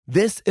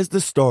This is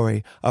the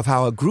story of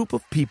how a group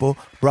of people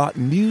brought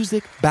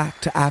music back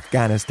to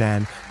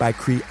Afghanistan by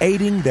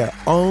creating their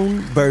own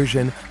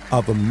version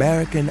of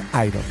American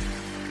Idol.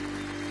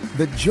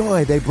 The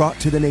joy they brought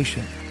to the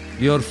nation.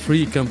 You're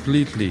free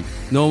completely.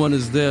 No one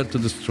is there to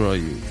destroy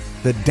you.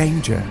 The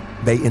danger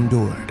they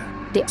endured.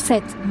 They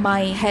said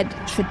my head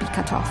should be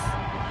cut off.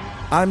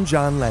 I'm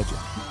John Legend.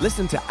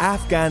 Listen to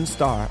Afghan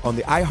Star on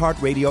the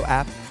iHeartRadio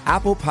app,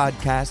 Apple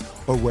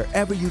Podcasts, or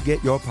wherever you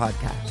get your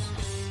podcasts.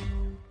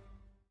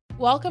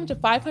 Welcome to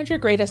 500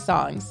 Greatest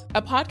Songs,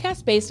 a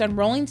podcast based on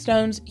Rolling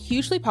Stone's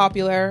hugely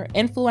popular,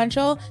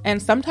 influential,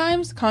 and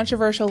sometimes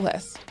controversial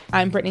list.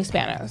 I'm Brittany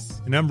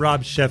Spanos. And I'm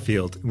Rob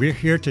Sheffield. We're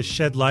here to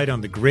shed light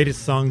on the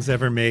greatest songs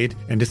ever made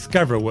and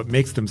discover what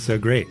makes them so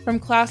great. From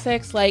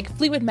classics like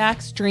Fleetwood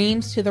Mac's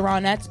Dreams to the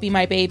Ronettes' Be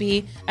My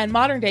Baby, and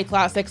modern-day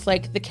classics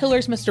like The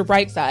Killer's Mr.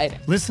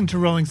 Brightside. Listen to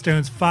Rolling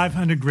Stone's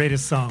 500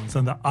 Greatest Songs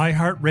on the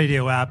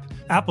iHeartRadio app,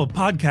 Apple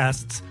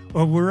Podcasts,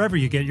 or wherever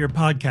you get your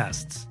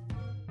podcasts.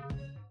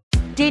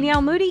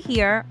 Danielle Moody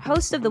here,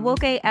 host of the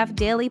Woke AF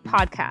Daily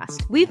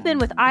podcast. We've been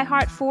with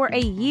iHeart for a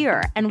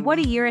year, and what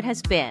a year it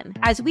has been.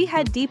 As we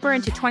head deeper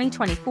into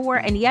 2024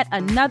 and yet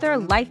another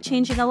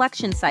life-changing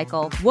election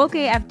cycle, Woke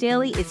AF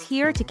Daily is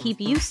here to keep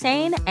you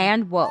sane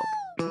and woke.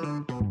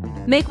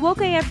 Make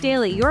Woke AF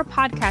Daily your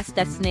podcast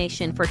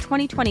destination for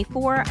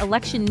 2024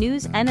 election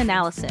news and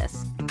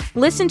analysis.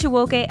 Listen to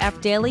Woke AF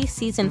Daily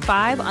Season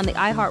 5 on the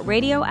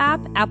iHeartRadio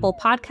app, Apple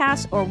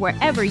Podcasts, or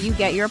wherever you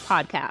get your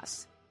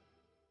podcasts.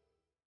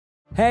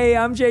 Hey,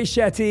 I'm Jay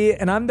Shetty,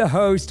 and I'm the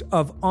host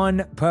of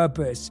On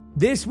Purpose.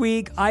 This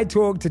week, I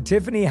talked to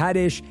Tiffany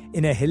Haddish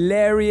in a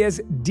hilarious,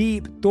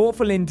 deep,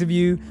 thoughtful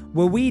interview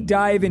where we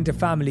dive into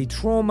family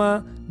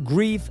trauma,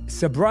 grief,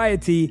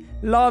 sobriety,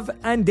 love,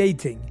 and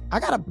dating. I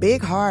got a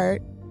big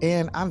heart,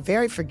 and I'm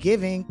very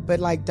forgiving,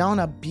 but don't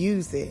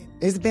abuse it.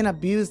 It's been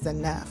abused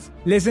enough.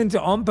 Listen to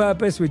On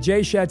Purpose with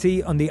Jay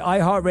Shetty on the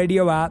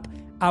iHeartRadio app,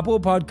 Apple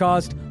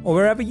Podcast, or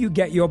wherever you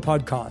get your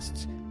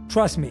podcasts.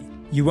 Trust me,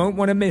 you won't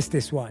want to miss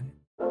this one.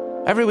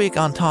 Every week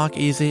on Talk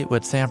Easy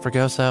with Sam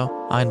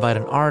Fragoso, I invite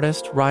an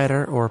artist,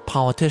 writer, or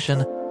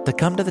politician to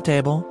come to the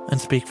table and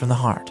speak from the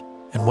heart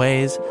in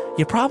ways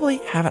you probably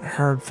haven't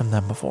heard from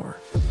them before.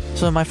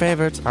 Some of my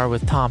favorites are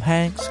with Tom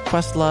Hanks,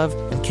 Questlove,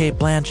 and Cate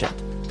Blanchett.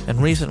 In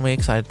recent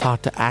weeks, I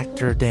talked to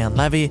actor Dan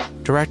Levy,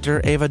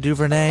 director Ava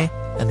DuVernay,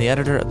 and the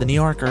editor of The New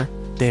Yorker,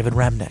 David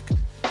Remnick.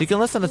 You can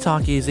listen to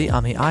Talk Easy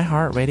on the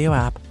iHeartRadio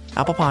app,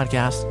 Apple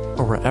Podcasts,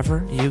 or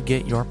wherever you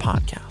get your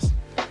podcasts.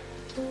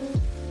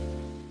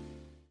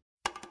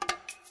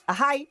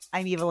 Hi,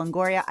 I'm Eva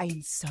Longoria. I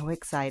am so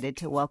excited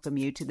to welcome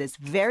you to this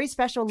very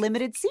special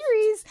limited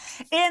series,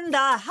 In the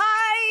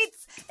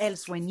Heights, El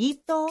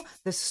Sueñito,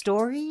 the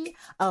story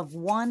of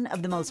one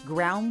of the most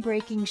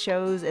groundbreaking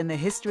shows in the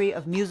history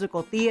of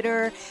musical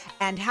theater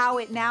and how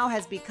it now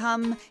has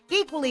become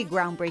equally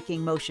groundbreaking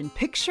motion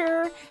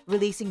picture,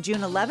 releasing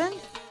June 11th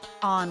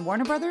on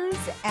Warner Brothers.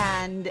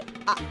 And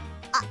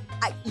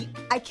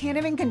I can't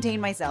even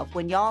contain myself.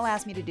 When y'all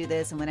asked me to do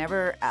this and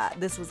whenever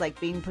this was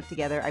being put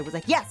together, I was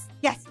like, yes.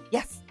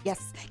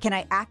 Can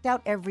I act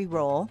out every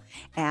role?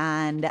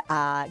 And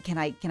can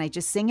I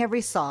just sing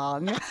every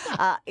song?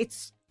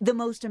 It's the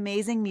most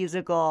amazing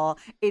musical.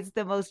 It's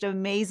the most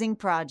amazing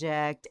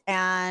project.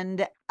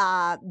 And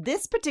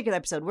this particular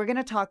episode, we're going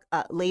to talk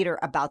later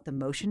about the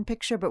motion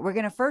picture, but we're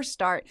going to first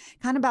start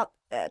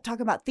talk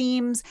about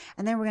themes,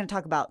 and then we're going to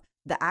talk about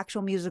the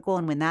actual musical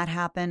and when that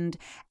happened,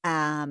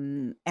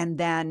 and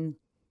then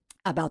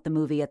about the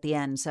movie at the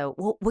end.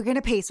 So we're going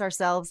to pace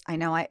ourselves. I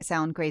know I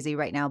sound crazy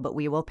right now, but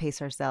we will pace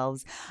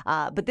ourselves.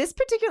 But this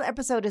particular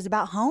episode is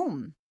about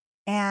home,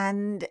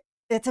 and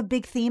it's a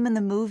big theme in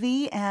the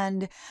movie.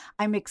 And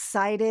I'm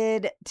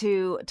excited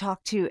to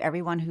talk to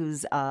everyone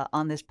who's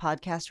on this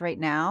podcast right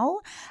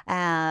now.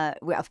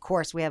 Of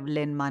course, we have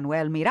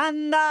Lin-Manuel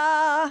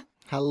Miranda.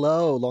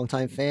 Hello,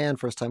 longtime fan,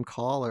 first time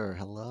caller.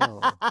 Hello.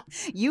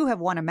 You have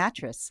won a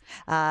mattress.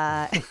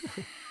 We're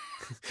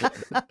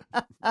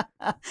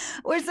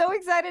so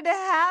excited to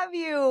have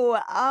you.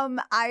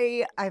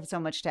 I have so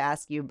much to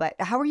ask you, but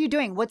how are you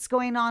doing? What's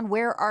going on?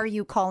 Where are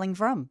you calling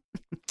from?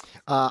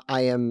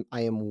 I am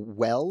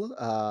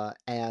well,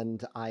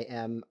 and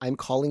I'm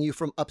calling you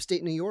from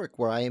upstate New York,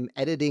 where I am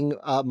editing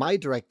my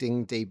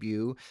directing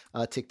debut,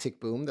 Tick Tick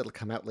Boom, that'll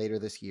come out later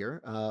this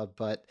year.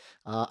 But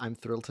I'm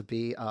thrilled to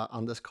be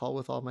on this call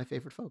with all my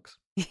favorite folks.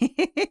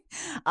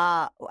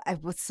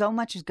 With so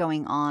much is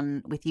going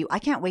on with you, I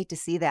can't wait to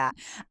see that.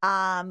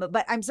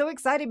 But I'm so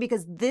excited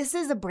because this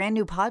is a brand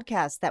new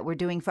podcast that we're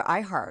doing for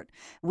iHeart,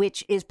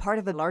 which is part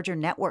of a larger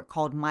network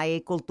called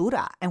My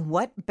Cultura. And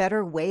what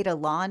better way to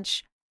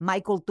launch My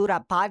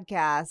Cultura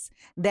podcast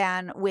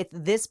than with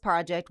this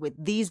project, with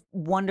these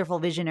wonderful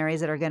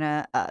visionaries that are going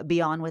to be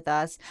on with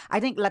us. I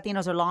think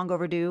Latinos are long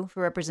overdue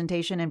for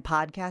representation in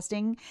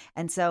podcasting.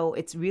 And so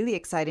it's really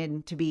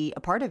exciting to be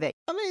a part of it.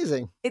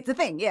 Amazing. It's a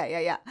thing.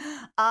 Yeah.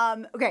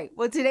 Okay.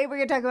 Well, today we're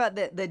going to talk about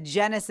the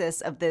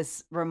genesis of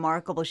this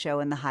remarkable show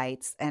in the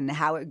Heights and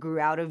how it grew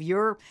out of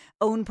your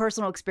own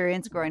personal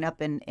experience growing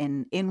up in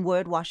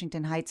Inwood,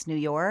 Washington Heights, New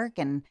York,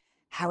 and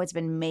how it's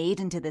been made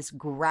into this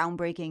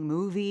groundbreaking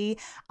movie.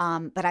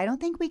 But I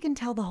don't think we can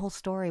tell the whole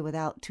story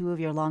without two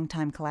of your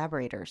longtime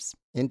collaborators.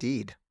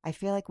 Indeed. I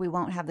feel like we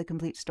won't have the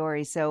complete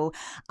story. So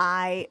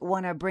I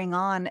want to bring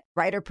on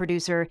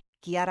writer-producer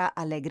Kiara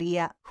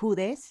Alegria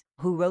Judes,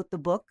 who wrote the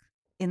book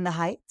In the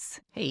Heights.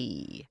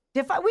 Hey.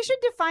 We should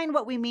define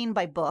what we mean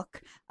by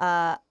book.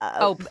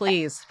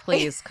 Please,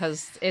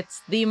 because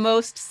it's the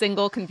most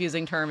single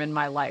confusing term in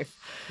my life.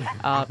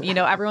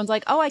 Everyone's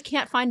like, oh, I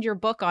can't find your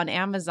book on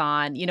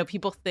Amazon.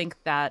 People think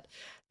that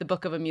the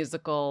book of a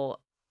musical,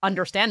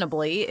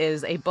 understandably,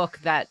 is a book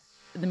that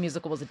the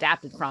musical was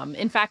adapted from.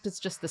 In fact, it's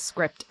just the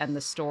script and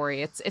the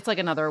story. It's like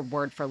another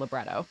word for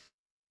libretto.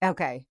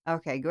 Okay,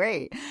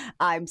 great.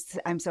 I'm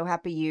so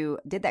happy you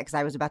did that because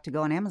I was about to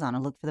go on Amazon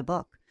and look for the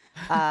book.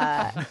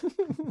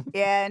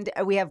 And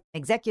we have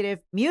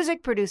executive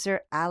music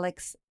producer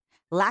Alex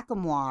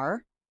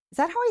Lacamoire. Is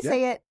that how I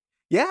say it?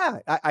 Yeah,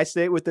 I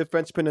say it with the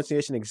French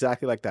pronunciation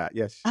exactly like that.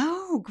 Yes.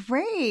 Oh,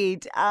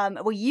 great.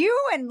 Well, you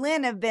and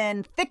Lynn have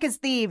been thick as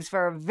thieves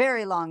for a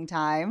very long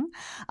time.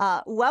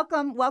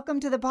 Welcome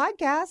to the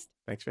podcast.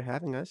 Thanks for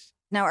having us.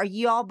 Now, are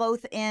you all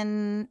both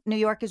in New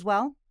York as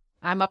well?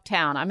 I'm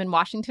uptown. I'm in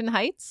Washington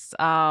Heights.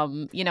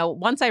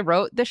 Once I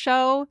wrote the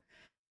show,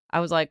 I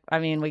was like,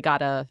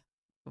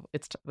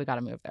 we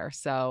gotta move there.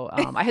 So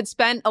I had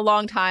spent a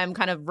long time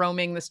kind of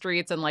roaming the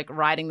streets and like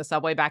riding the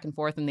subway back and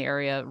forth in the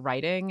area,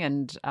 writing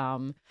and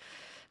on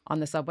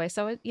the subway.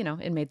 So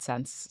it made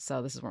sense.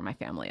 So this is where my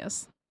family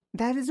is.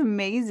 That is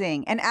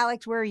amazing. And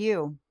Alex, where are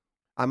you?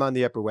 I'm on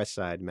the Upper West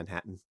Side,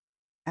 Manhattan.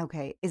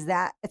 Okay.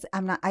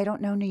 I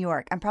don't know New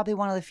York. I'm probably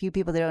one of the few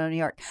people that don't know New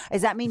York.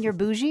 Does that mean you're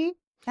bougie,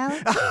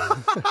 Alex?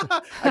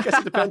 I guess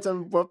it depends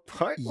on what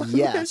part.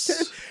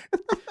 Yes.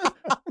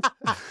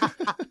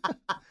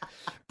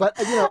 But,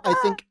 I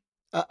think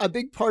a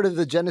big part of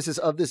the genesis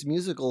of this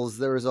musical is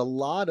there is a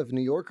lot of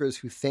New Yorkers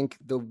who think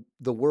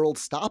the world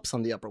stops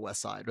on the Upper West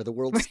Side or the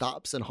world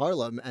stops in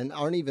Harlem and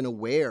aren't even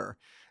aware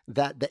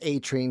that the A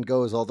train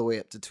goes all the way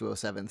up to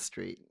 207th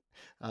Street.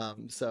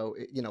 So,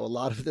 a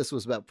lot of this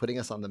was about putting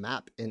us on the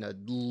map in a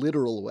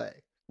literal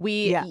way.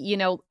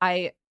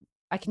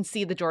 I can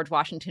see the George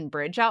Washington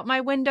Bridge out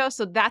my window.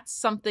 So that's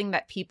something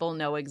that people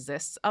know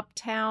exists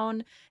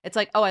uptown. It's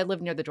like, oh, I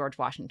live near the George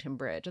Washington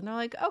Bridge. And they're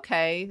like,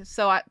 okay.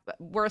 So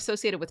we're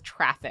associated with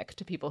traffic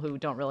to people who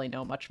don't really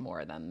know much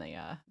more than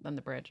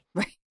the bridge.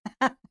 Right.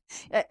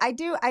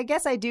 I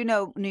guess I do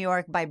know New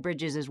York by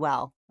bridges as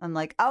well. I'm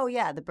like, oh,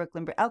 yeah, the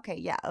Brooklyn Bridge. Okay,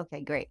 yeah.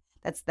 Okay, great.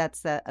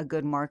 That's a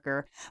good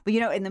marker. But,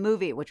 in the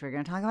movie, which we're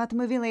going to talk about the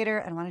movie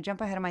later, I don't want to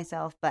jump ahead of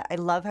myself, but I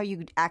love how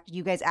you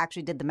guys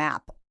actually did the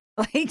map.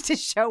 Like to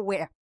show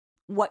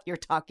what you're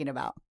talking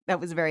about.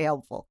 That was very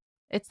helpful.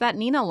 It's that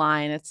Nina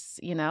line. It's,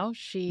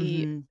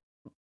 she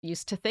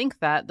used to think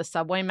that the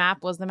subway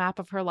map was the map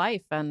of her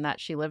life and that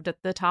she lived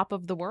at the top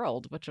of the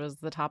world, which was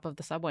the top of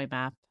the subway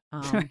map.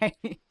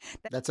 Right.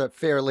 That's a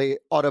fairly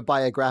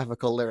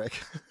autobiographical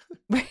lyric.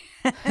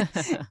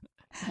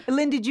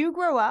 Lynn, did you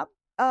grow up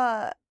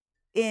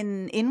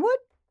in Inwood?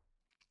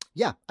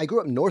 Yeah, I grew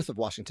up north of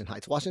Washington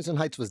Heights. Washington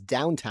Heights was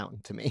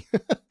downtown to me.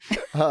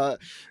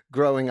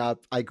 Growing up,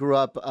 I grew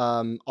up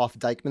off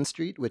Dyckman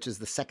Street, which is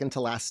the second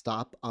to last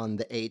stop on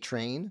the A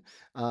train.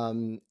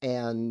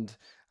 And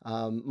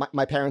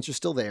my parents are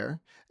still there.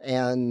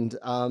 And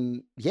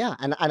and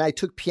I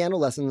took piano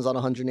lessons on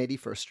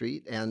 181st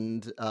Street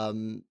and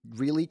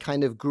really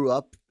kind of grew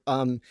up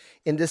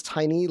in this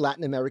tiny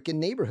Latin American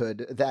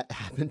neighborhood that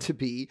happened to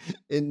be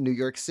in New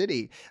York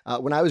City.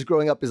 When I was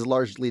growing up, is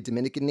largely a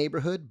Dominican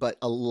neighborhood, but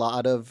a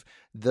lot of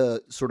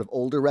the sort of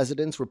older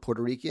residents were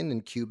Puerto Rican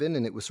and Cuban,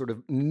 and it was sort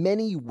of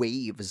many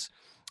waves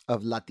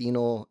of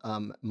Latino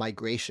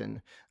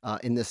migration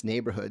in this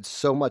neighborhood,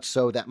 so much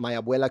so that my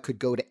abuela could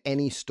go to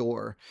any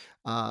store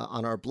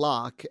on our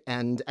block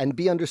and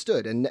be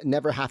understood and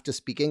never have to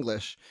speak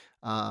English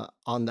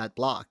on that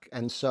block.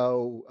 And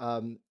so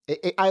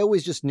I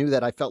always just knew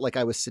that I felt like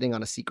I was sitting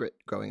on a secret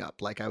growing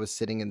up, like I was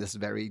sitting in this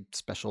very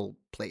special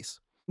place.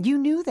 You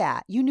knew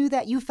that.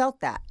 You felt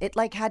that. It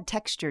like had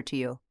texture to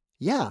you.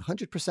 Yeah,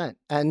 100%.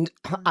 And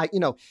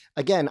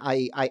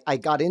I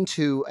got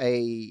into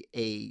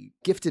a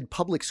gifted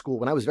public school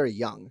when I was very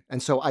young.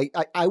 And so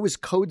I was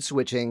code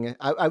switching.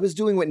 I was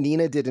doing what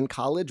Nina did in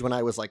college when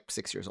I was like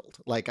 6 years old.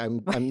 Like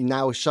I'm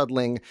now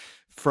shuttling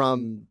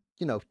from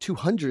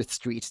 200th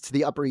Street to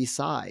the Upper East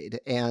Side.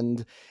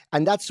 And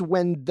that's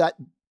when that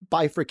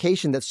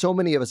bifurcation that so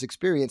many of us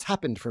experience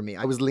happened for me.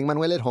 I was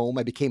Lin-Manuel at home.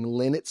 I became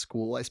Lin at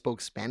school. I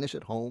spoke Spanish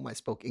at home. I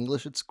spoke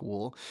English at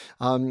school.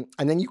 And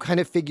then you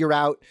kind of figure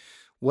out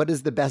what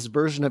is the best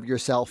version of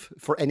yourself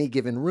for any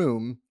given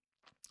room.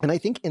 And I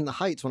think In the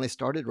Heights, when I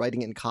started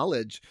writing in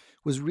college,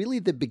 was really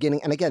the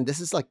beginning. And again, this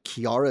is like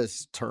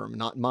Kiara's term,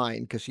 not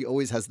mine, because she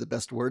always has the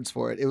best words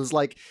for it. It was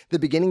like the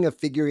beginning of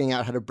figuring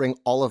out how to bring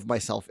all of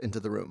myself into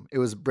the room. It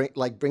was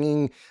like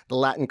bringing the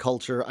Latin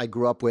culture I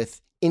grew up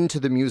with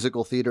into the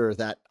musical theater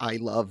that I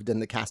loved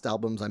and the cast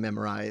albums I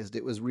memorized.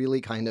 It was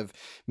really kind of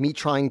me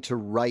trying to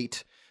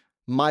write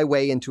my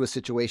way into a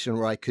situation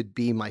where I could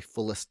be my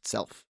fullest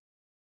self.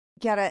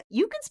 Kiara,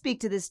 you can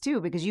speak to this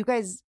too, because you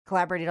guys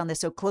collaborated on this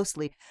so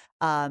closely.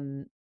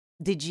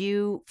 Did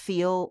you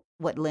feel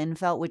what Lin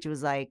felt, which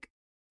was like,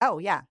 oh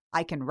yeah,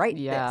 I can write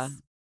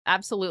this?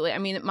 Absolutely. I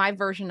mean, my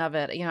version of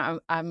it,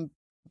 I'm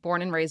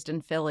born and raised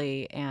in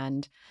Philly,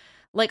 and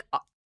like,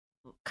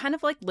 kind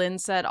of like Lin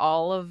said,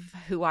 all of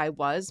who I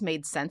was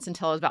made sense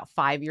until I was about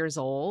 5 years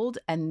old.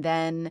 And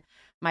then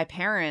my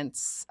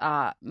parents,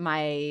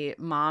 my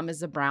mom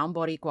is a brown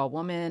Boricua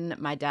woman.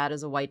 My dad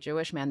is a white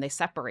Jewish man. They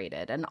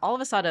separated. And all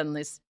of a sudden,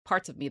 these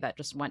parts of me that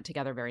just went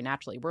together very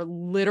naturally were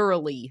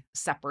literally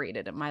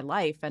separated in my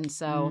life. And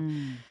so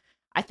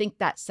I think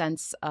that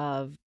sense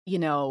of,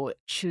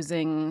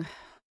 choosing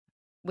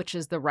which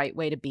is the right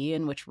way to be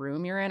in which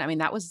room you're in. I mean,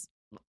 that was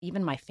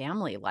even my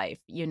family life,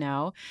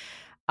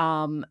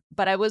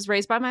 But I was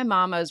raised by my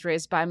mom. I was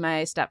raised by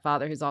my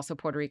stepfather, who's also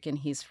Puerto Rican.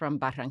 He's from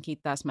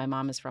Barranquitas. My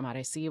mom is from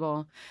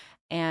Arecibo.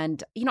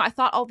 And, I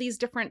thought all these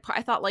different,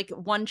 I thought like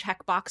one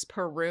checkbox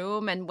per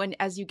room. And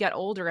as you get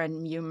older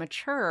and you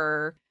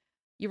mature,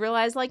 you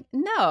realize like,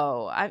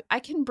 no, I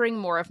can bring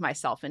more of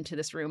myself into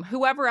this room.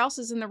 Whoever else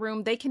is in the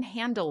room, they can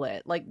handle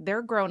it. Like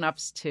they're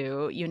grown-ups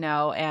too,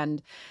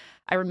 and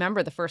I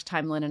remember the first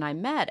time Lin and I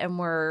met and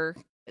we're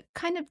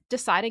kind of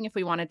deciding if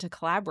we wanted to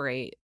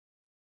collaborate.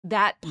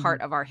 That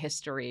part of our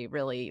history,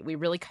 we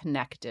really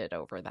connected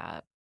over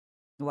that.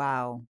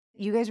 Wow.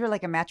 You guys were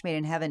like a match made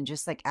in heaven,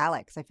 just like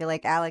Alex. I feel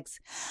like Alex,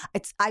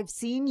 I've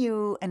seen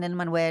you and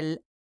Lin-Manuel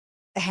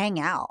hang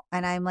out,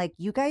 and I'm like,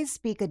 you guys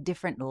speak a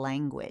different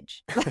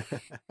language.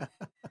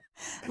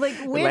 Like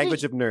the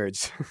language of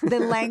nerds. The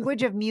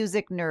language of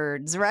music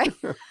nerds, right?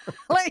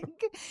 Like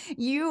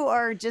you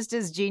are just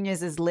as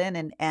genius as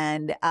Lin.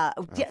 And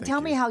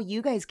tell me how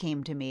you guys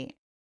came to meet.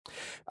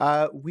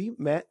 We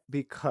met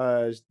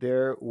because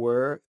there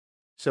were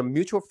some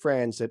mutual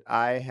friends that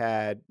I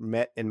had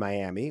met in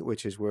Miami,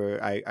 which is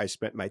where I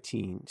spent my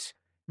teens.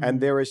 And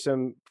there were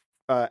some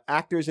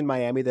actors in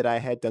Miami that I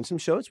had done some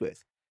shows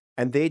with.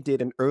 And they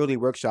did an early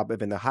workshop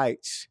of In the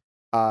Heights.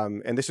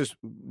 And this was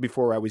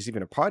before I was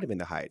even a part of In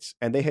the Heights.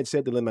 And they had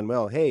said to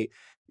Lin-Manuel, hey,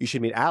 you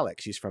should meet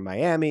Alex. He's from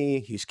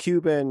Miami. He's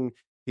Cuban.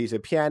 He's a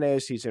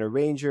pianist. He's an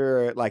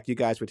arranger. Like you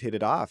guys would hit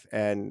it off.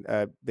 And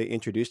they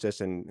introduced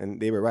us,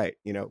 and they were right.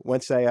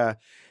 Once I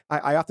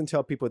often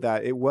tell people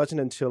that it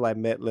wasn't until I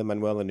met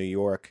Lin-Manuel in New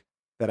York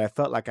that I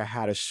felt like I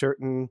had a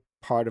certain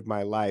part of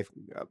my life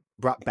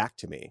brought back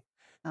to me.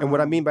 And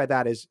what I mean by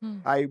that is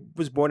I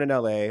was born in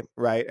LA,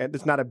 right? And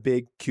there's not a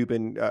big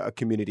Cuban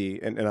community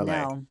in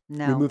LA.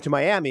 No. We moved to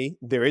Miami.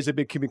 There is a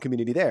big Cuban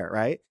community there,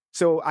 right?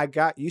 So I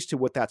got used to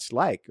what that's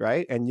like,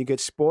 right? And you get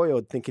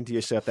spoiled thinking to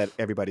yourself that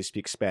everybody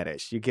speaks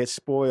Spanish. You get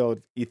spoiled.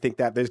 You think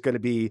that there's going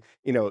to be,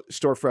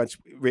 storefronts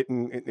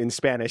written in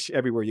Spanish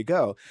everywhere you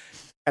go.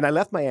 And I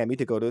left Miami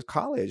to go to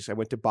college. I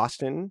went to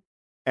Boston.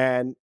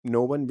 And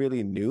no one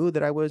really knew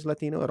that I was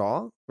Latino at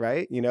all,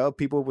 right?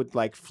 People would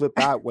like flip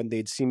out when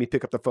they'd see me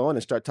pick up the phone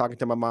and start talking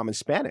to my mom in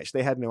Spanish.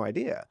 They had no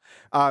idea.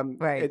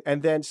 Right.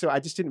 And then, so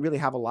I just didn't really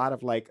have a lot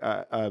of like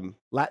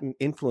Latin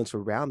influence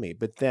around me.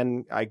 But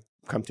then I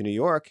come to New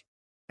York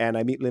and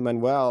I meet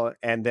Lin-Manuel,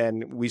 and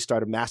then we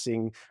start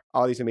amassing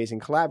all these amazing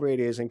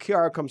collaborators, and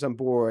Kiara comes on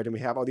board, and we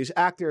have all these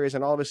actors,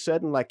 and all of a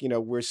sudden, like,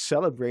 we're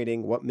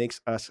celebrating what makes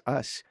us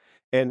us.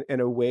 And in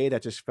a way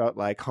that just felt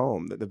like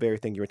home, the very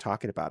thing you were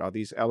talking about, all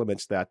these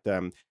elements that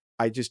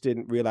I just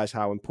didn't realize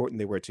how important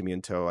they were to me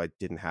until I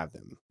didn't have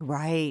them.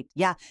 Right.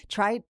 Yeah.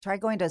 Try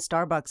going to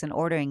Starbucks and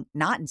ordering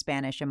not in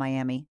Spanish in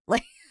Miami.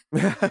 Like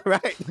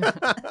right.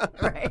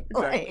 Right. Exactly.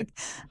 Like,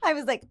 I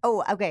was like,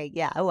 oh, okay.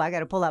 Yeah. Oh, I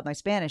got to pull out my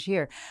Spanish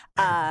here.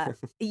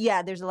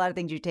 Yeah. There's a lot of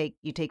things you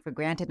take for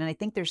granted. And I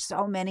think there's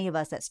so many of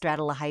us that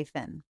straddle a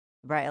hyphen.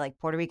 Right, like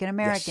Puerto Rican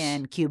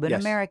American, Yes. Cuban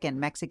Yes. American,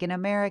 Mexican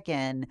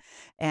American,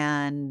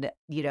 and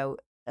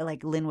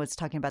like Lin was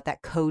talking about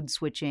that code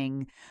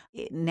switching,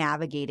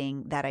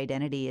 navigating that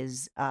identity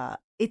is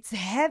it's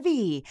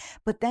heavy.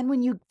 But then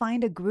when you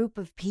find a group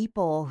of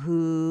people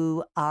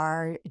who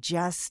are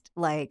just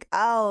like,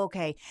 oh,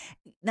 okay,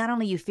 not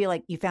only you feel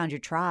like you found your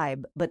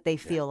tribe, but they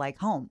feel like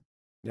home.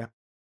 Yeah.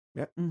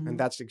 Mhm. And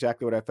that's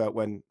exactly what I felt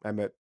when I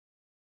met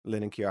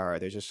Lin and Kiara.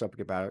 There's just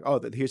something about it.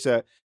 Oh,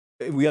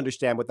 we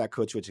understand what that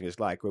code switching is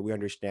like, where we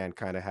understand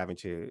kind of having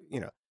to,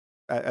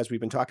 as we've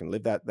been talking,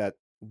 live that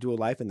dual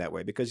life in that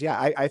way. Because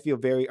I feel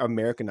very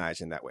Americanized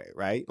in that way,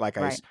 right? Like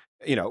Right.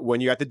 when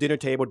you're at the dinner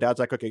table, dad's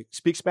like, okay,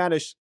 speak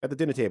Spanish at the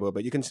dinner table,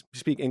 but you can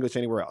speak English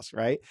anywhere else,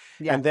 right?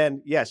 Yeah. And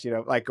then, yes,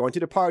 like going to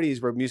the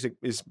parties where music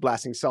is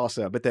blasting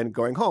salsa, but then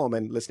going home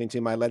and listening to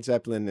my Led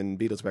Zeppelin and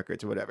Beatles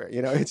records or whatever,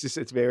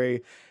 it's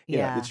very,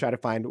 Yeah. let's try to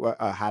find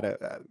how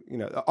to,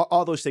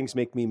 all those things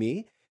make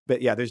me.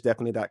 But yeah, there's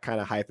definitely that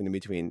kind of hyphen in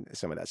between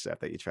some of that stuff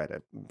that you try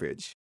to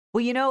bridge.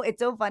 Well, it's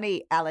so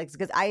funny, Alex,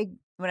 because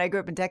when I grew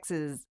up in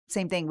Texas,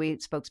 same thing. We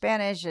spoke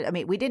Spanish. I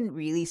mean, we didn't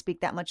really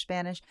speak that much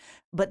Spanish,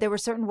 but there were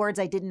certain words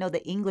I didn't know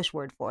the English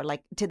word for.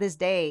 Like to this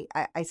day,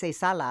 I say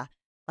sala.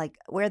 Like,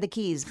 where are the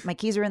keys? My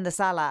keys are in the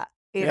sala.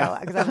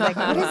 Because I'm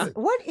like,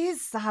 what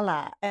is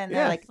sala? And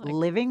they're like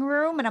living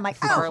room, and I'm like,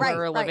 oh,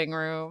 right, living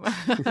room.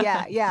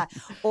 yeah.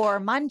 Or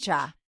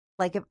mancha.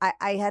 Like if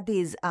I had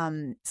these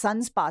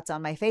sunspots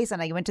on my face,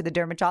 and I went to the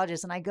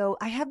dermatologist, and I go,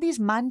 I have these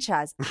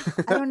manchas.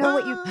 I don't know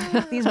what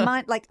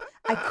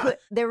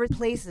there were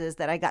places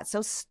that I got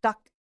so stuck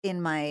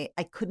in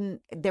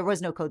there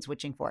was no code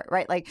switching for it,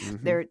 right? Like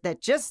that's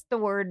just the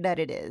word that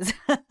it is.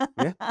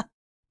 Yeah,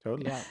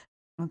 totally. Yeah.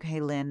 Okay,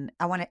 Lynn,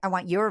 I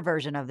want your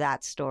version of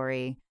that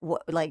story.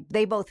 Like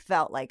they both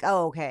felt like,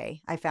 oh,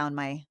 okay, I found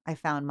my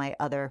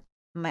other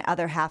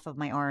half of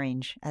my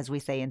orange, as we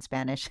say in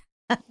Spanish.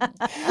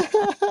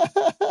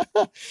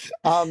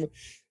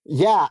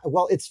 Yeah,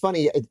 well, it's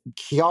funny.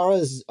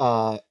 Kiara's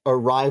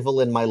arrival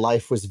in my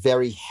life was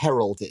very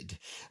heralded.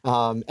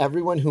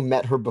 Everyone who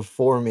met her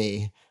before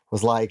me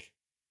was like,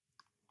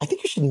 I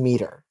think you should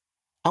meet her.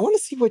 I want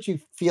to see what you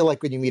feel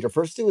like when you meet her.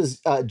 First, it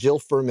was Jill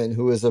Furman,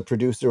 who is a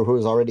producer who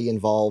was already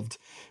involved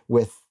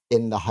with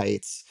In the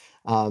Heights.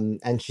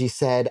 And she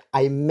said,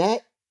 I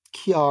met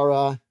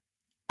Kiara.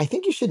 I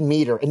think you should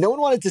meet her. And no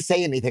one wanted to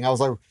say anything. I was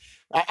like,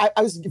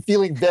 I was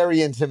feeling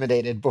very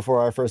intimidated before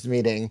our first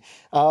meeting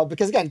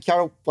because, again,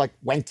 Kiara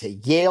went to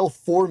Yale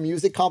for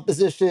music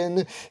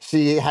composition.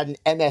 She had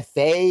an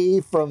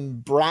MFA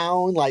from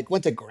Brown,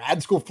 went to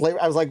grad school for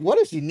flavor. I was like, what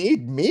does she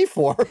need me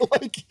for?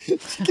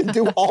 She can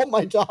do all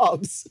my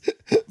jobs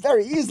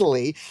very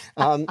easily.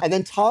 And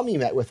then Tommy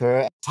met with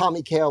her,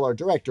 Tommy Kail, our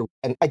director,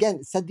 and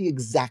again, said the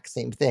exact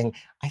same thing.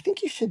 I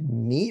think you should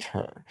meet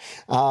her.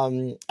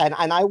 And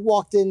I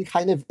walked in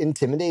kind of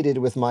intimidated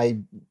with my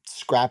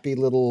scrappy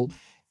little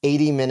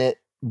 80-minute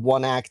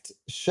one-act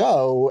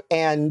show.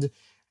 And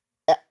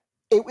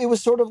it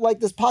was sort of like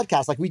this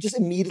podcast. Like, we just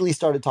immediately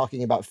started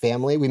talking about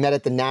family. We met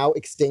at the now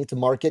extinct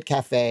Market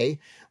Cafe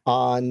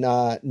on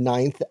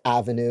 9th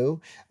Avenue.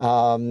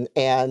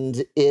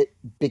 And it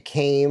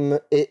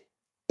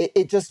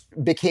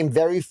just became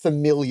very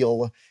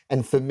familial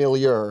and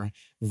familiar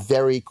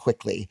very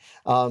quickly.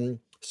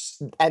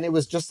 And it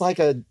was just like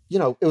it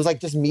was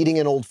like just meeting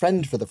an old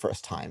friend for the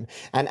first time.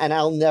 And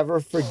I'll never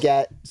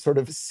forget sort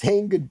of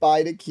saying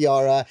goodbye to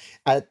Kiara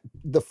at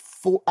the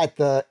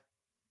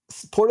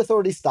Port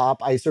Authority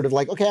stop. I sort of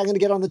okay, I'm going to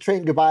get on the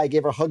train. Goodbye. I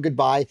gave her a hug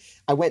goodbye.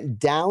 I went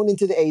down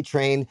into the A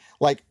train,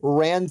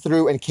 ran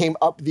through and came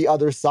up the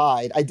other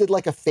side. I did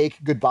a fake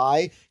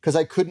goodbye because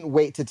I couldn't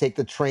wait to take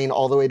the train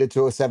all the way to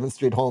 207th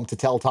Street home to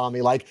tell Tommy,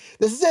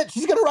 this is it.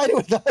 She's going to ride it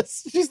with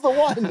us. She's the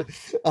one.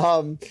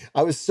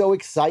 I was so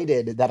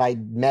excited that I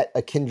met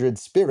a kindred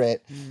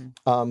spirit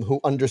who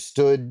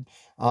understood,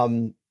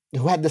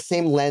 who had the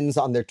same lens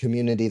on their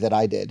community that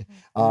I did.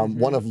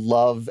 One of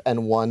love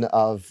and one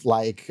of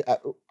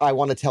I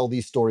want to tell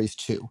these stories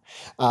too.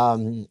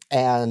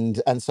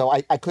 And so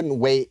I couldn't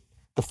wait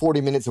the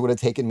 40 minutes it would have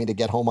taken me to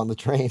get home on the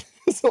train.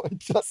 So I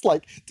just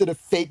did a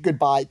fake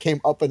goodbye,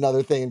 came up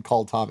another thing and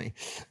called Tommy.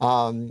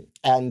 And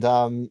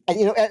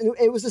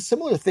it was a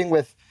similar thing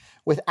with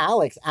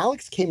Alex.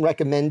 Alex came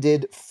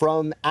recommended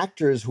from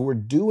actors who were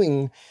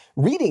doing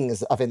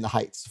readings of In the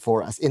Heights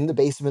for us in the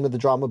basement of the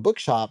Drama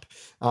Bookshop.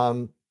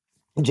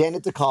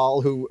 Janet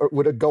DeCall, who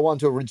would go on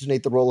to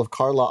originate the role of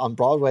Carla on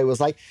Broadway,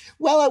 was like,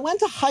 well, I went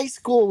to high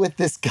school with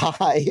this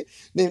guy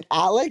named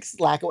Alex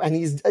Lacko, and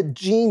he's a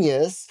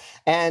genius,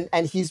 and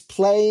he's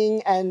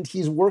playing, and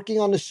he's working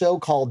on a show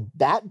called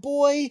Bat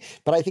Boy,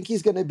 but I think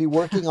he's going to be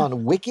working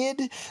on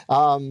Wicked.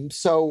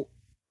 So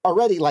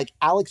already,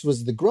 Alex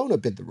was the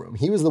grown-up in the room.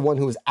 He was the one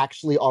who was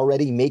actually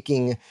already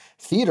making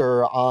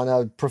theater on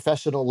a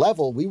professional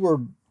level. We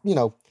were,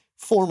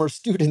 former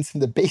students in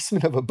the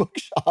basement of a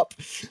bookshop.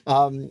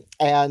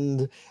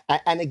 And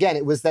again,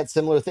 it was that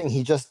similar thing.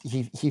 He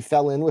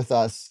fell in with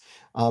us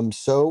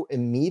so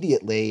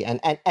immediately.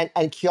 And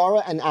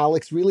Kiara and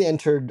Alex really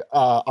entered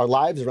our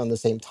lives around the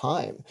same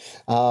time.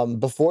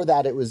 Before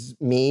that, it was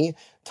me,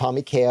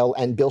 Tommy Kail,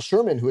 and Bill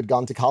Sherman, who had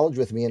gone to college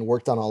with me and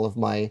worked on all of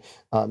my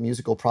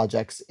musical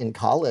projects in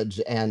college.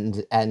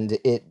 And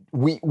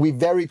we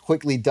very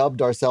quickly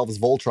dubbed ourselves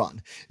Voltron.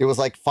 It was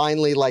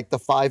finally the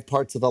 5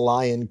 parts of the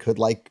lion could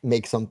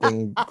make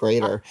something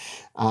greater.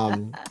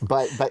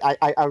 But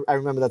I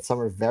remember that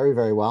summer very,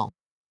 very well.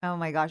 Oh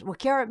my gosh. Well,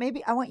 Kiara,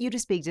 maybe I want you to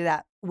speak to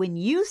that. When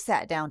you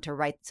sat down to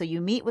write, so you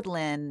meet with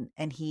Lynn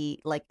and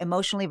he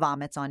emotionally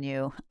vomits on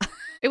you.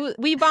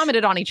 We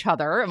vomited on each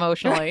other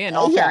emotionally, in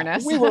all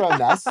fairness. We were a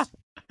mess.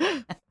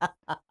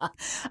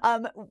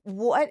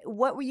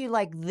 What were you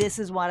like, this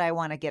is what I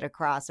want to get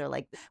across? Or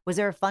was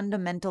there a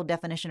fundamental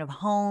definition of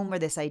home or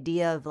this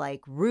idea of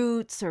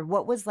roots? Or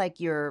what was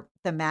your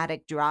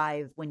thematic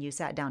drive when you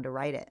sat down to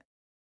write it?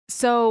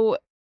 So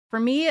For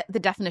me, the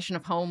definition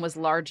of home was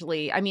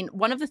largely, I mean,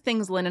 one of the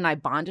things Lynn and I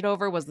bonded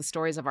over was the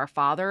stories of our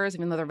fathers,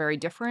 even though they're very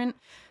different.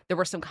 There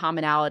were some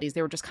commonalities.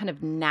 They were just kind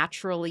of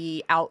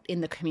naturally out in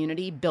the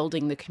community,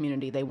 building the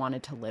community they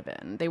wanted to live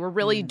in. They were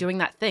really doing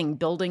that thing,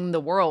 building the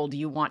world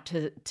you want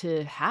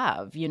to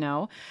have, you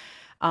know?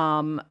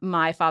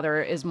 My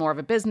father is more of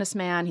a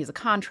businessman. He's a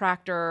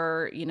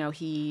contractor. You know,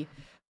 he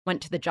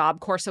went to the Job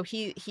Corps. So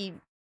he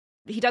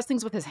does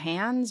things with his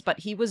hands, but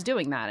he was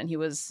doing that and he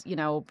was, you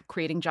know,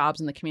 creating jobs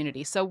in the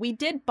community. So we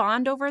did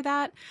bond over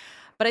that.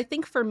 But I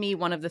think for me,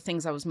 one of the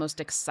things I was most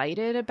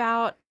excited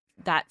about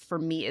that for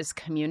me is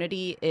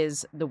community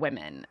is the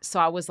women. So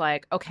I was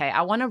like, okay,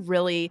 I want to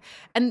really,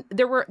 and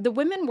the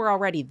women were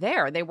already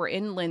there. They were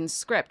in Lynn's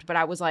script, but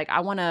I was like,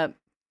 I want to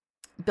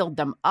build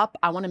them up.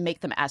 I want to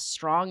make them as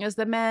strong as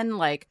the men.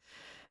 Like,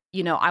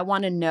 you know, I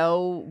want to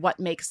know what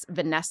makes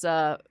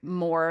Vanessa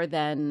more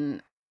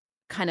than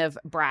kind of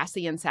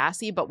brassy and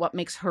sassy, but what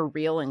makes her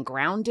real and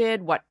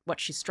grounded, what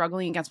she's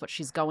struggling against, what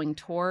she's going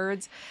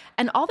towards.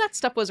 And all that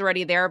stuff was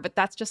already there, but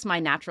that's just my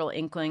natural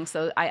inkling.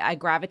 So I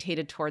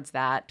gravitated towards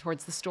that,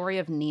 towards the story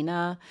of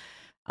Nina.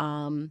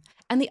 And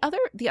the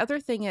other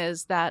thing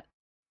is that,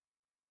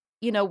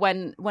 you know,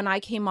 when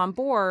I came on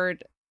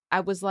board,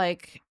 I was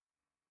like,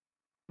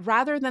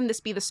 rather than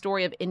this be the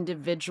story of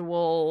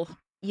individual,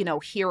 you know,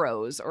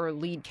 heroes or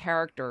lead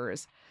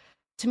characters,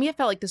 to me, it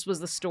felt like this was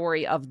the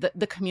story of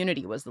the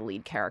community was the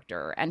lead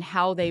character and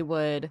how they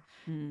would,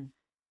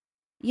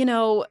 you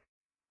know,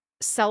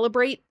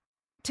 celebrate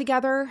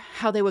together,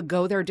 how they would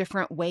go their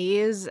different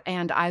ways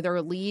and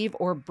either leave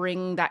or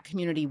bring that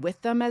community with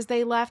them as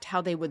they left,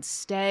 how they would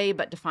stay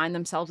but define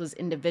themselves as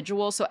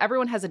individuals. So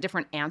everyone has a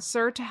different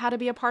answer to how to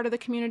be a part of the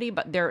community,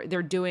 but they're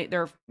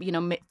you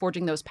know,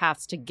 forging those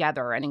paths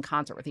together and in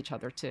concert with each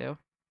other too.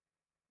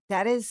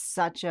 That is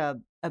such a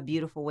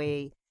beautiful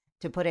way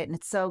to put it, and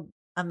it's so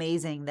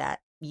amazing that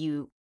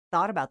you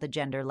thought about the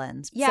gender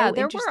lens. Yeah, so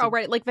there were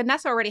already, like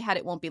Vanessa already had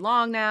It Won't Be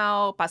Long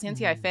Now.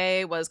 Paciencia y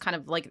Fe was kind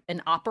of like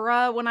an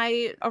opera when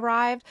I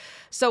arrived.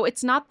 So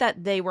it's not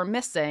that they were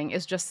missing.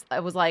 It's just, I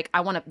was like,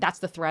 that's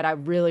the thread I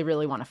really,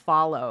 really want to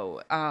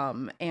follow.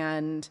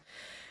 And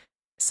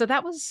so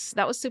that was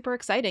super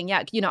exciting.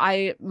 Yeah. You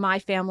know, my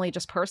family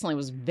just personally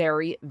was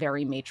very,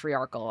 very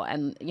matriarchal,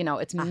 and, you know,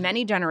 it's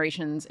many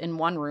generations in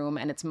one room,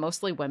 and it's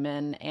mostly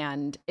women,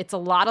 and it's a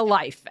lot of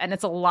life, and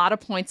it's a lot of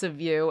points of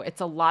view.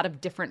 It's a lot of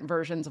different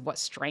versions of what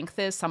strength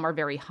is. Some are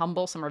very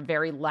humble, some are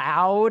very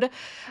loud.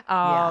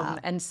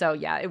 And so,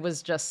 yeah, it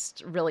was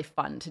just really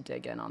fun to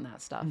dig in on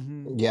that stuff.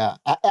 Yeah.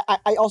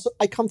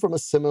 I come from a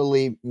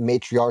similarly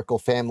matriarchal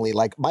family.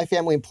 Like, my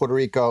family in Puerto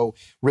Rico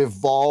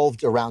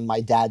revolved around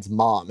my dad's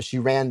mom. She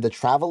ran the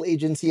travel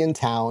agency in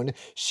town.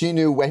 She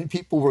knew when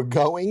people were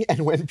going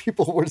and when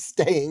people were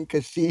staying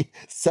because she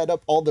set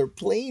up all their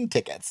plane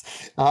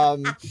tickets.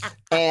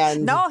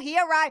 And no, he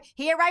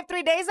arrived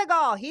 3 days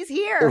ago. He's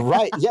here.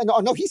 Right. Yeah.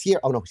 No, he's here.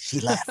 Oh no,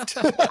 she left.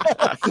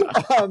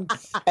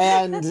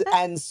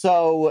 And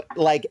so,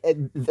 like,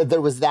 there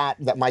was that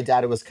my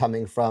dad was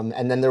coming from,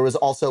 and then there was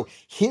also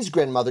his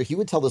grandmother. He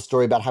would tell the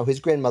story about how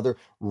his grandmother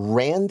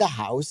ran the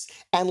house,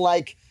 and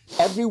like,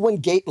 everyone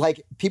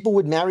people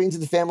would marry into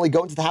the family,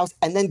 go into the house,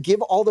 and then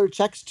give all their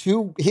checks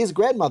to his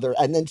grandmother,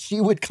 and then she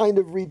would kind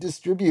of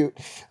redistribute.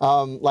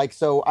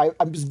 So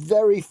I'm just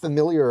very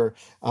familiar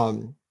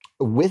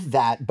with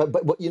that.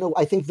 But you know,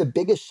 I think the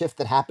biggest shift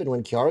that happened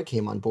when Chiara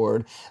came on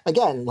board,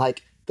 again,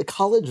 like, the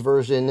college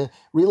version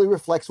really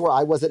reflects where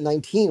I was at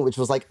 19, which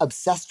was like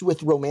obsessed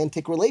with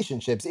romantic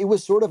relationships. It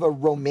was sort of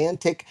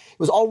it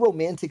was all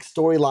romantic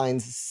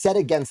storylines set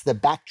against the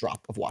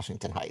backdrop of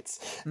Washington Heights.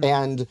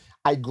 And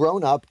I'd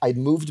grown up, I'd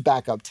moved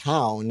back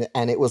uptown,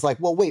 and it was like,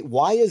 well, wait,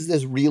 why is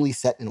this really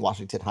set in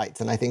Washington Heights?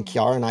 And I think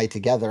Chiara and I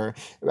together,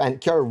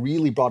 and Chiara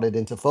really brought it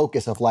into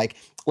focus of like,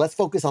 let's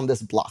focus on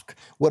this block.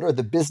 What are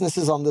the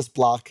businesses on this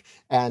block?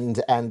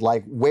 And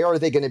like, where are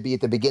they going to be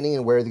at the beginning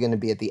and where are they going to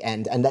be at the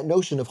end? And that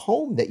notion of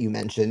home that you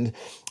mentioned,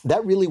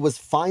 that really was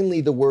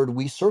finally the word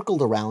we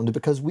circled around,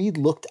 because we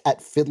looked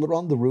at Fiddler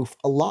on the Roof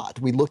a lot.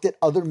 We looked at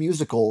other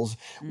musicals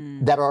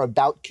that are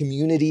about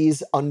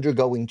communities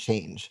undergoing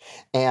change.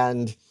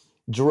 And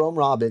Jerome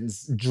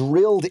Robbins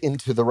drilled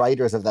into the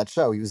writers of that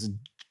show. He was a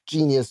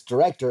genius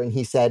director, and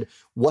he said,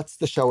 what's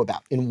the show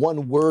about? In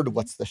one word,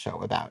 what's the show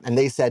about? And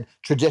they said,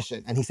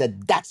 tradition. And he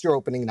said, that's your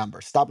opening number.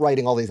 Stop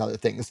writing all these other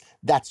things.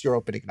 That's your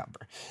opening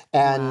number.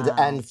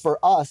 And for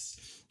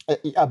us,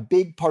 a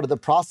big part of the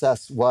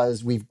process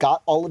was, we've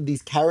got all of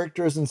these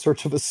characters in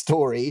search of a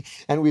story,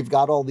 and we've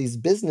got all these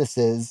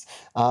businesses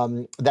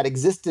that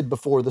existed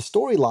before the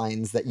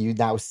storylines that you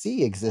now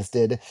see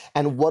existed,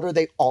 and what are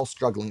they all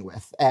struggling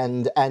with?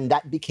 And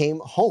that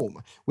became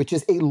home, which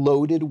is a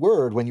loaded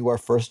word when you are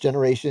first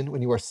generation,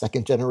 when you are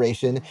second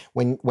generation,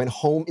 when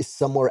home is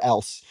somewhere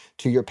else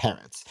to your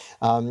parents.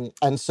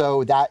 And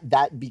so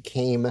that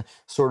became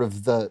sort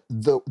of the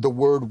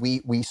word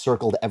we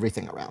circled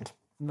everything around.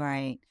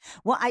 Right.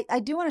 Well, I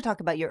do want to talk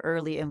about your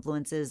early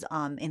influences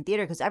in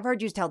theater, because I've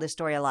heard you tell this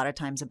story a lot of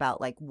times about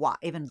like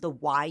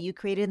why you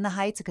created In the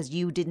Heights, because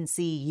you didn't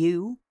see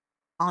you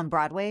on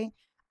Broadway.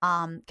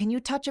 Can you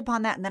touch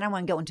upon that? And then I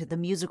want to go into the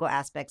musical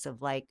aspects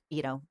of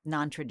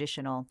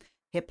non-traditional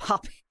hip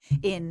hop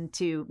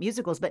into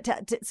musicals. But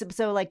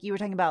so like you were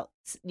talking about,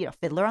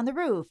 Fiddler on the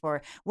Roof,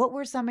 or what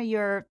were some of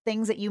your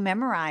things that you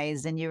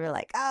memorized and you were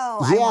like, oh,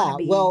 I want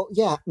to be. Well,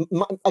 yeah.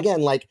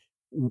 Again, like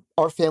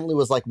our family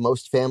was like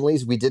most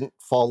families. We didn't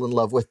fall in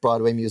love with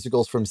Broadway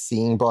musicals from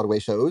seeing Broadway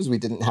shows. We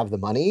didn't have the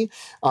money,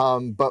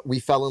 but we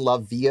fell in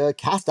love via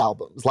cast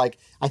albums. Like,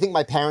 I think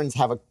my parents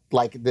have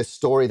this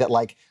story that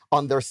like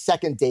on their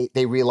second date,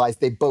 they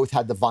realized they both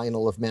had the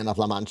vinyl of Man of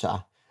La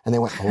Mancha. And they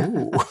went,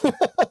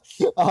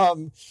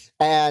 oh.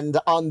 And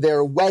on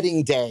their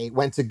wedding day,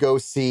 went to go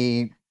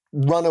see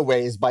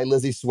Runaways by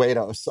Lizzie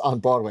Suedos on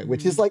Broadway,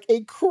 which is like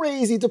a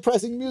crazy,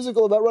 depressing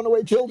musical about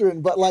runaway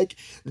children. But like,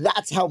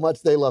 that's how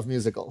much they love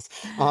musicals.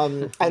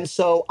 And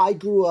so I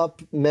grew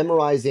up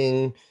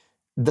memorizing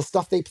the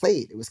stuff they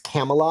played. It was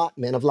Camelot,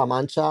 Man of La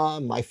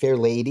Mancha, My Fair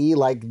Lady,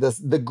 like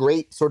the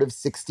great sort of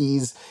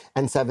 60s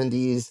and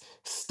 70s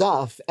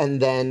stuff. And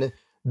then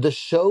the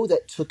show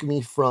that took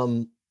me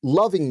from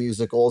loving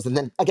musicals, and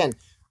then again,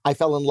 I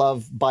fell in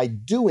love by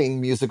doing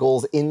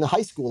musicals in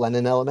high school and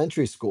in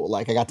elementary school.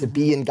 Like I got to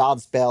be in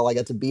Godspell, I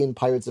got to be in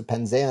Pirates of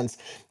Penzance.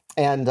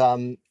 And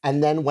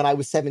then when I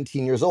was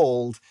 17 years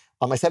old,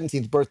 on my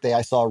 17th birthday,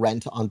 I saw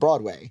Rent on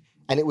Broadway.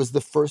 And it was the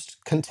first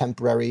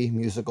contemporary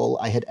musical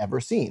I had ever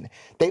seen.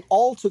 They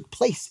all took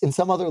place in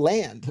some other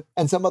land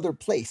and some other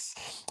place.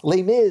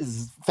 Les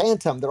Mis,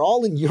 Phantom, they're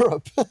all in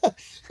Europe.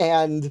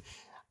 And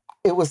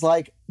it was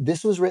like,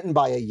 this was written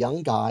by a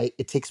young guy.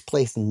 It takes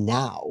place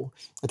now.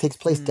 It takes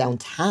place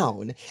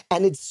downtown.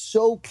 And it's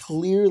so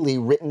clearly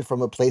written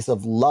from a place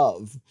of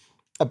love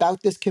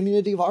about this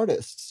community of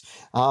artists.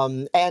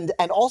 And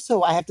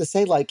also, I have to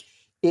say, like,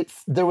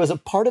 there was a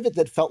part of it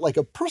that felt like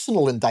a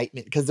personal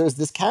indictment, because there's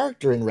this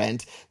character in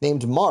Rent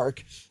named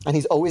Mark, and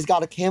he's always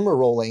got a camera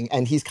rolling,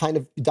 and he's kind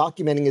of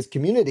documenting his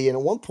community. And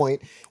at one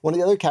point, one of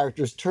the other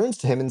characters turns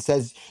to him and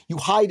says, you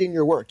hide in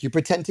your work. You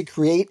pretend to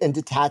create and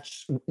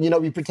detach.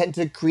 You pretend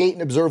to create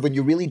and observe when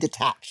you really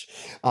detach.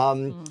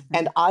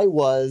 And I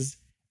was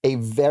a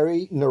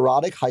very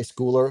neurotic high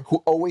schooler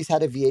who always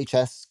had a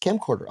VHS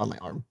camcorder on my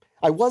arm.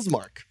 I was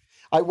Mark.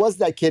 I was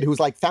that kid who's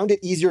like found it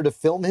easier to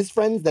film his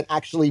friends than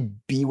actually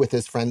be with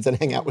his friends and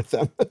hang out with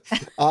them.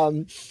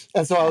 And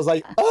so I was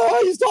like, oh,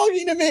 he's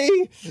talking to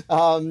me.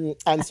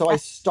 And so I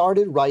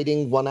started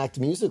writing one-act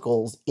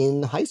musicals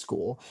in high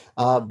school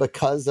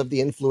because of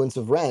the influence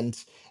of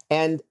Rent.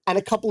 And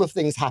a couple of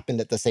things happened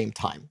at the same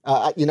time.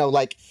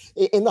 Like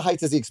In the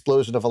Heights is the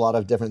explosion of a lot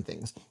of different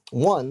things.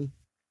 One,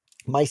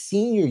 my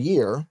senior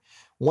year,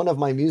 one of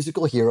my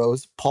musical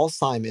heroes, Paul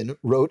Simon,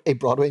 wrote a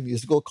Broadway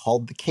musical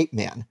called The Cape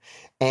Man.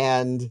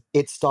 And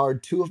it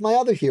starred three of my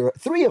other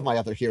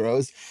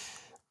heroes,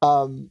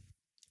 Anita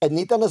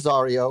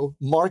Nazario,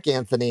 Mark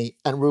Anthony,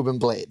 and Ruben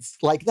Blades.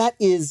 Like, that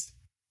is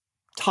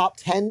top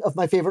 10 of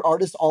my favorite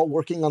artists all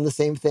working on the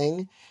same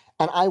thing.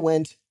 And I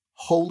went,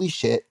 holy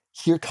shit,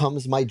 here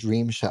comes my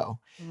dream show.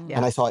 Yeah.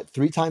 And I saw it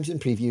 3 times in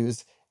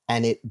previews.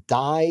 And it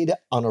died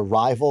on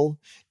arrival.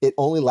 It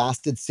only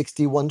lasted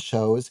 61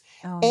 shows.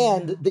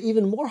 And the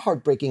even more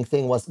heartbreaking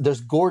thing was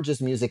there's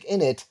gorgeous music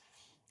in it.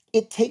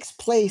 It takes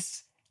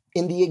place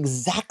in the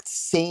exact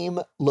same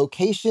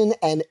location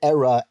and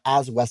era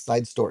as West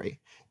Side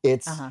Story.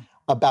 It's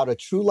about a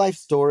true life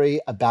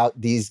story about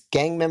these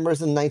gang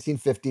members in the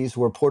 1950s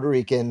who were Puerto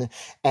Rican.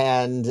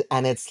 And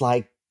it's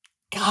like,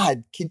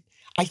 God,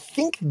 I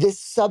think this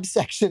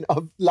subsection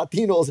of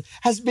Latinos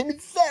has been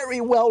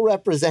very well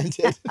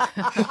represented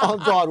on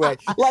Broadway.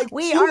 Like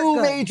two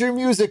major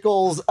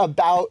musicals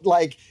about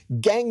like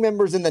gang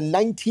members in the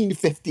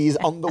 1950s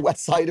on the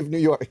west side of New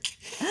York.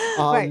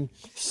 Right.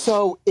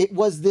 So it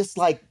was this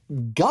like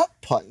gut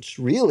punch,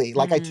 really.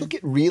 Like I took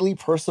it really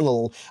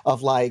personal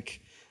of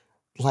like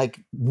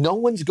no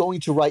one's going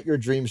to write your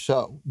dream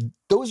show.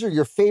 Those are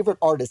your favorite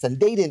artists and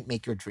they didn't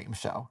make your dream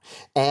show.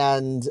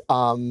 And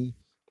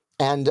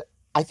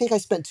I think I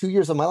spent 2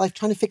 years of my life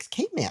trying to fix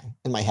Cape Man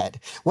in my head.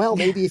 Well,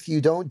 maybe if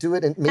you don't do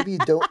it, and maybe you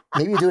do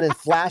it in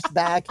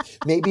flashback.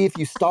 Maybe if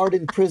you start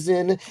in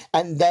prison,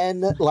 and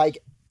then like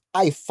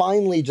I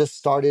finally just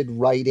started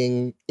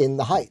writing In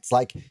the Heights.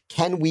 Like,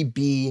 can we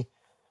be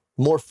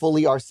more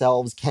fully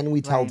ourselves? Can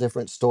we tell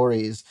different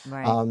stories?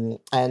 Right.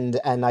 And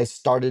I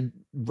started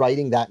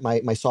writing that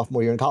my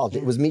sophomore year in college.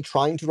 It was me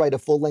trying to write a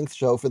full-length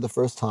show for the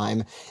first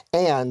time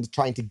and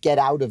trying to get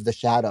out of the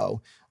shadow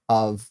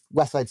of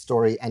West Side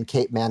Story and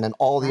Cape Man and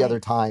all the other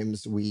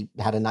times we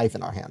had a knife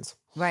in our hands.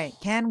 Right.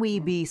 Can we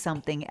be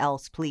something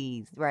else,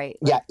 please? Right.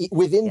 Yeah.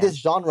 Within this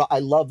genre, I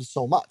love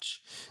so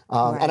much.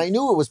 And I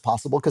knew it was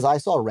possible because I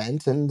saw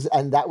Rent and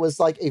that was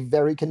like a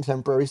very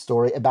contemporary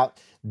story about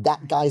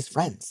that guy's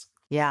friends.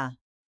 Yeah.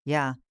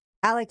 Yeah.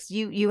 Alex,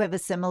 you have a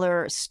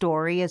similar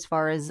story as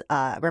far as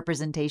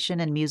representation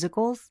in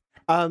musicals?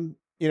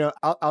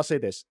 I'll say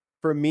this.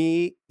 For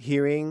me,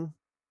 hearing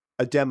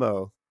a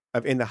demo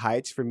of In the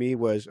Heights for me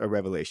was a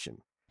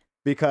revelation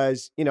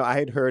because, I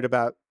had heard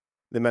about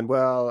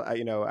Lin-Manuel.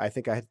 I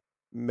think I had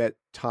met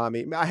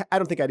Tommy. I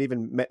don't think I'd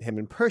even met him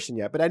in person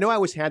yet, but I know I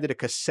was handed a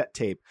cassette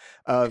tape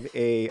of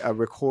a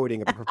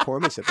recording of a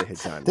performance that they had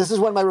done. This is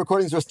when my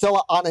recordings were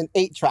still on an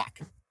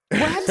 8-track.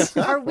 What?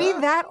 Are we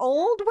that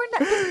old?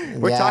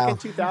 We're talking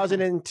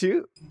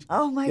 2002.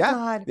 Oh my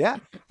God. Yeah.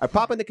 I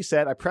pop in the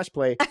cassette, I press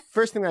play.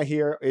 First thing I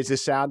hear is the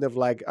sound of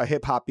like a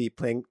hip hop beat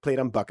played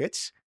on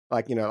buckets,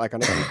 like, like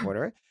on a street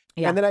corner.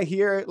 Yeah. And then I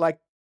hear like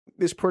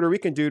this Puerto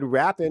Rican dude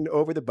rapping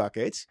over the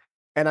buckets.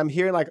 And I'm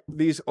hearing like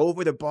these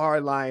over the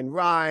bar line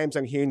rhymes.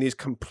 I'm hearing these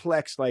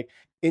complex like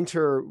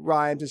inter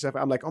rhymes and stuff.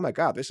 I'm like, oh my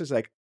God, this is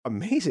like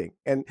amazing.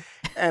 And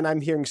I'm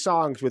hearing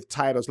songs with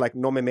titles like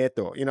No Me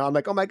Meto. I'm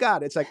like, oh my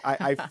God, it's like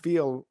I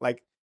feel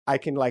like I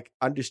can like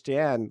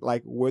understand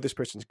like where this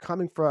person's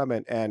coming from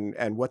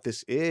and what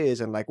this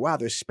is, and like, wow,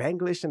 there's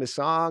Spanglish in the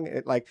song.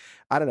 Like,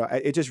 I don't know.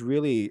 It just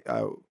really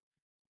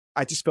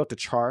I just felt the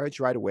charge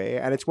right away.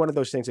 And it's one of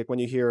those things like when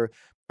you hear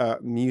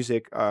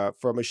music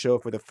from a show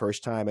for the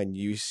first time and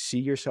you see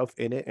yourself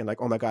in it and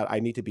like, oh my God, I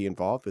need to be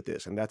involved with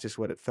this. And that's just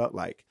what it felt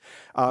like.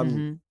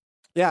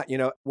 Yeah,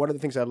 one of the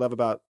things I love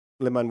about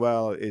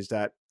Lin-Manuel is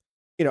that,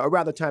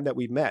 around the time that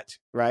we met,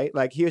 right?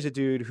 Like, here's a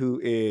dude who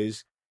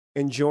is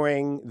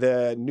enjoying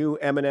the new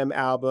Eminem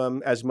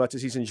album as much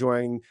as he's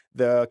enjoying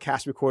the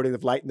cast recording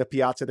of Light in the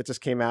Piazza that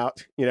just came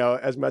out,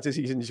 as much as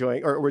he's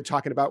enjoying, or we're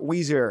talking about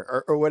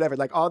Weezer or whatever,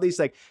 like all these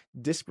like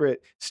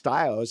disparate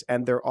styles,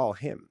 and they're all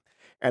him.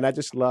 And I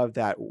just love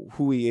that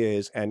who he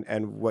is and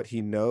what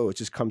he knows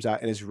just comes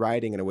out in his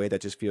writing in a way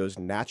that just feels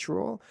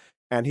natural.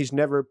 And he's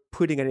never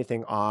putting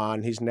anything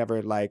on. He's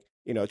never like,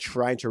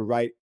 trying to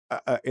write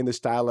in the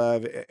style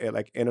of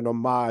like in an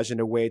homage in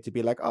a way to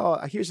be like, oh,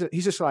 here's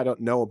a style I don't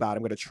know about.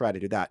 I'm going to try to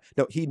do that.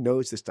 No, he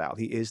knows the style.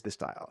 He is the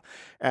style.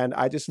 And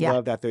I just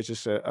love that there's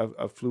just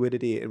a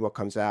fluidity in what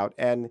comes out.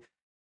 And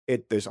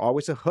there's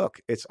always a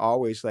hook. It's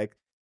always like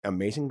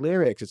amazing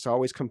lyrics. It's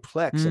always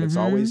complex and it's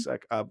always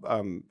like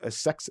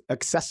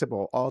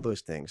accessible, all those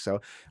things.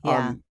 So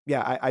I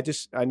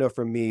know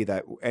for me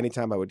that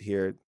anytime I would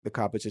hear the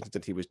compositions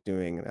that he was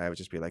doing, I would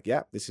just be like,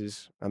 yeah, this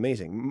is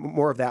amazing.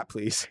 More of that,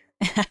 please.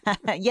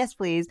 Yes,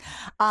 please.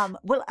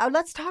 Well,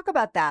 let's talk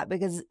about that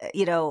because,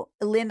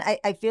 Lin,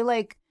 I feel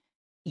like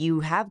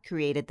you have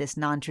created this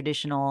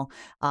non-traditional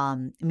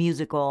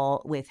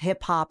musical with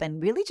hip hop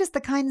and really just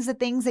the kinds of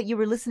things that you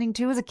were listening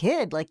to as a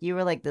kid. Like you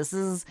were like, this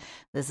is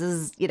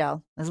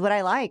what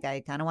I like.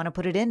 I kind of want to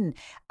put it in.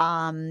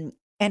 And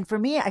for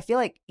me, I feel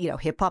like,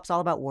 hip hop's all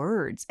about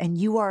words, and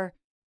you are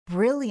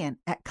brilliant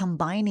at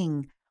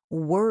combining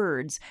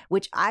words,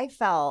 which I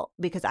felt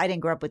because I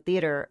didn't grow up with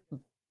theater.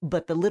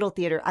 But the little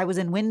theater, I was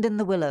in Wind in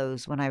the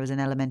Willows when I was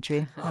in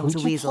elementary. I was a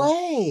weasel.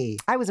 Play?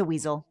 I was a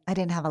weasel. I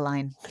didn't have a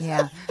line.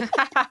 Yeah.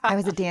 I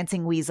was a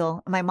dancing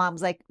weasel. My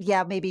mom's like,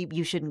 yeah, maybe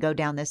you shouldn't go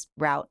down this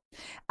route.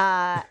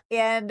 But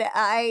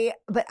I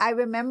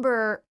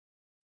remember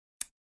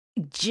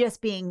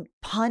just being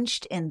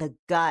punched in the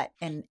gut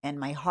and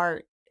my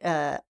heart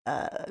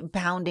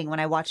pounding when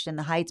I watched In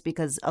the Heights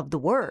because of the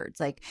words,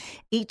 like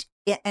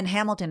and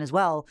Hamilton as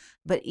well,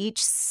 but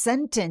each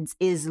sentence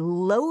is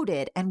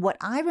loaded. And what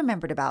I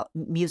remembered about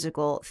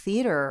musical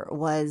theater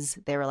was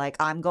they were like,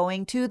 I'm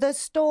going to the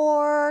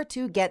store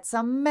to get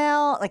some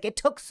milk. Like it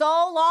took so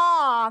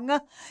long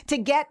to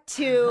get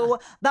to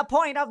the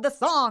point of the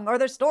song or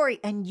the story.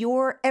 And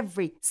your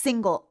every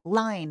single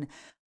line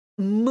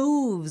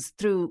moves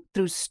through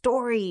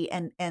story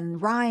and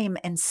rhyme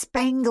and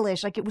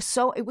Spanglish. Like it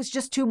was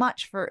just too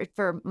much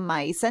for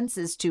my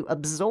senses to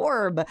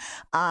absorb.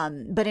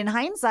 But in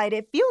hindsight,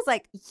 it feels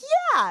like,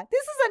 yeah,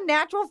 this is a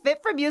natural fit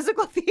for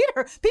musical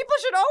theater. People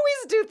should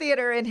always do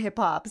theater in hip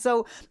hop.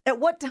 So at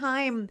what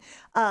time,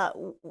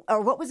 or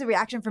what was the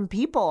reaction from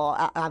people,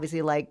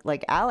 obviously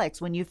like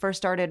Alex, when you first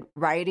started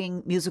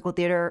writing musical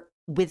theater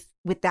with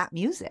that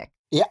music?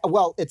 Yeah,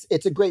 well,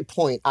 it's a great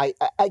point. I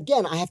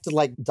have to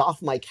like doff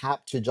my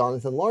cap to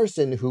Jonathan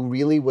Larson, who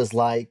really was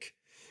like,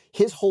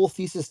 his whole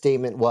thesis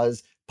statement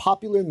was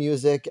popular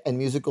music and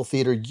musical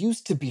theater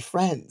used to be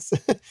friends.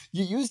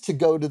 You used to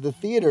go to the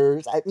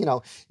theaters,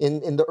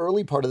 in the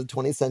early part of the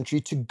 20th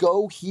century to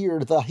go hear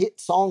the hit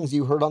songs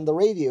you heard on the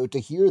radio, to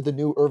hear the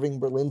new Irving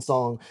Berlin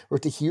song or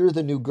to hear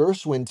the new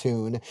Gershwin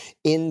tune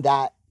in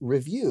that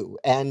review.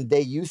 And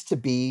they used to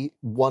be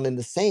one and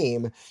the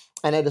same.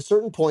 And at a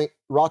certain point,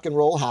 rock and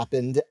roll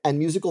happened and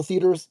musical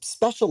theater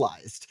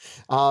specialized.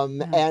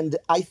 And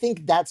I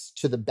think that's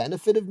to the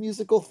benefit of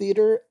musical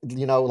theater,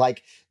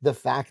 like the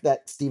fact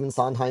that Stephen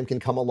Sondheim can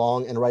come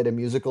along and write a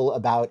musical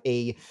about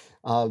a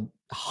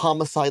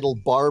homicidal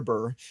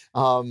barber.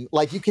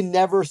 Like you can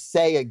never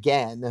say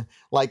again,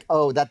 like,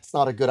 oh, that's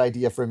not a good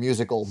idea for a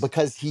musical,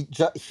 because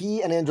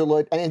he and Andrew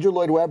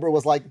Lloyd Webber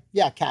was like,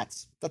 yeah,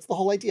 cats. That's the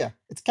whole idea.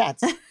 It's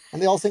cats.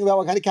 And they all sing about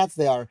what kind of cats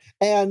they are.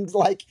 And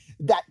like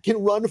that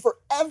can run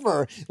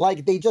forever.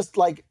 Like they just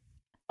like,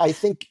 I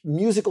think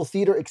musical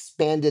theater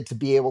expanded to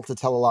be able to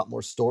tell a lot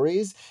more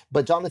stories,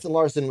 but Jonathan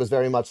Larson was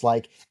very much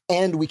like,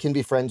 and we can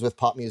be friends with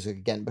pop music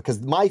again, because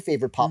my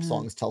favorite pop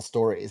songs tell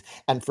stories.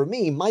 And for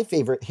me, my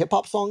favorite hip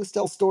hop songs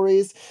tell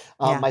stories.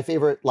 My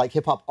favorite like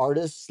hip hop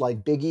artists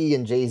like Biggie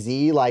and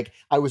Jay-Z, like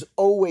I was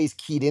always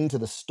keyed into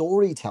the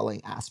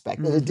storytelling aspect,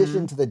 in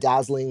addition to the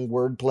dazzling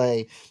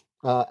wordplay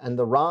and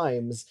the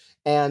rhymes,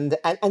 and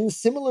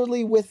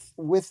similarly with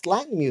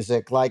Latin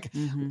music, like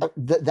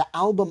the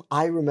album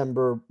I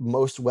remember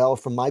most well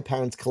from my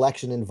parents'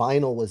 collection in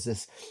vinyl was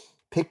this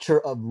picture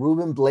of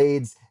Ruben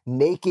Blades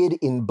naked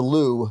in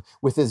blue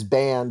with his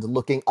band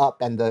looking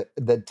up, and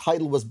the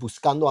title was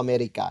Buscando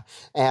America,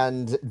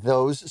 and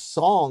those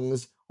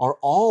songs are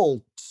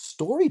all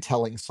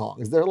storytelling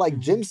songs. They're like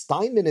Jim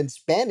Steinman in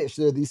Spanish.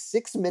 They're these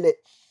 6-minute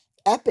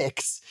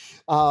epics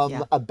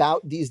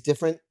about these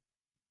different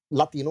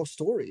Latino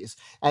stories.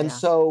 And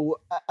so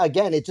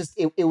again,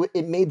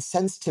 it made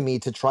sense to me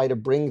to try to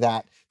bring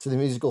that to the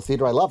musical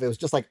theater I love. It was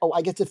just like, oh,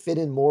 I get to fit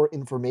in more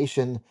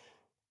information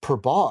per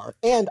bar,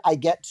 and I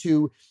get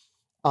to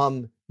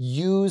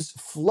use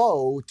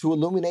flow to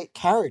illuminate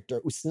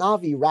character.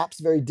 Usnavi raps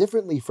very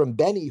differently from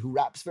Benny, who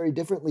raps very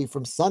differently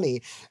from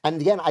Sonny. And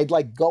again, I'd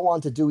like go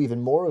on to do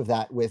even more of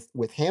that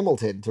with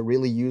Hamilton, to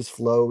really use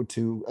flow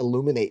to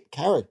illuminate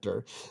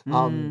character.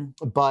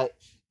 But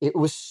it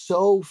was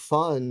so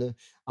fun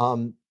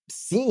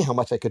seeing how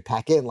much I could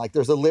pack in. Like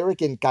there's a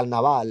lyric in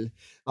Carnaval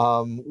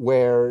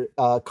where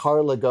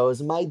Carla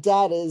goes, my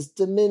dad is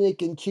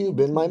Dominican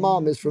Cuban, my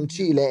mom is from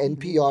Chile,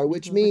 NPR,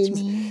 which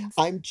means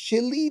I'm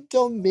Chile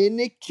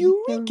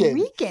Dominican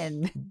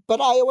Rican.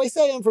 But I always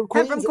say I'm from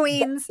Queens. I'm from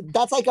Queens.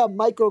 That's like a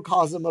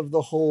microcosm of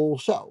the whole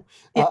show,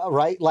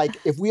 right? Like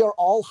if we are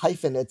all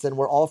hyphenates and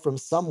we're all from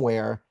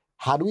somewhere,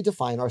 how do we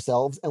define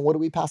ourselves and what do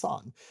we pass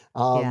on?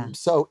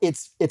 So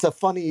it's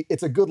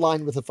a good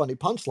line with a funny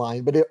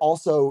punchline, but it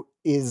also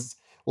is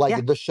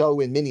like the show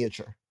in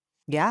miniature.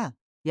 Yeah.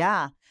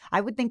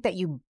 I would think that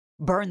you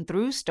burn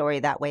through story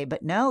that way,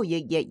 but no,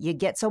 you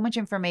get so much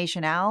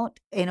information out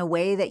in a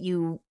way that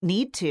you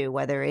need to,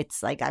 whether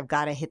it's like, I've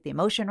got to hit the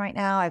emotion right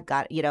now. I've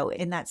got,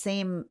 in that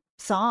same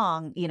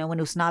song, when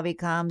Usnavi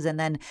comes and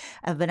then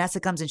Vanessa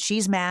comes and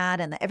she's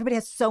mad, and everybody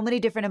has so many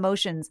different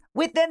emotions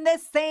within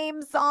this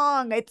same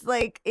song. It's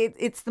like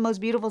it's the most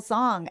beautiful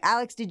song.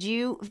 Alex, did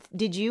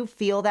you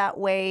feel that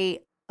way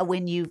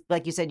when you,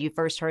 like you said, you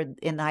first heard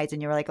In the Heights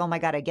and you were like, oh my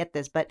God, I get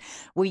this, but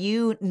were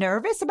you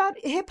nervous about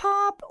hip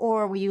hop,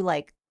 or were you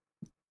like,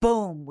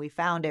 boom, we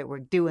found it, we're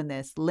doing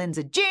this, Lynn's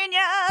a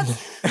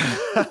genius?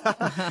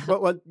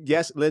 well,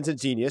 yes, Lynn's a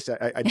genius.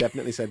 I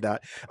definitely said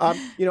that.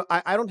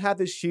 I don't have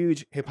this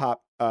huge hip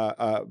hop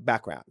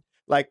background.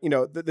 Like,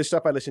 the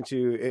stuff I listened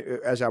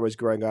to as I was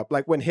growing up,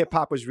 like when hip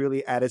hop was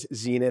really at its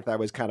zenith, I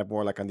was kind of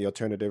more like on the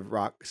alternative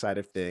rock side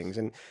of things.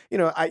 And,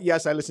 I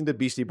listened to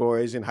Beastie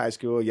Boys in high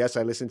school. Yes,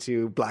 I listened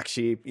to Black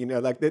Sheep.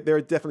 Like there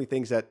are definitely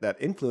things that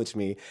influenced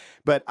me.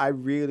 But I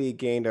really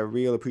gained a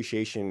real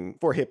appreciation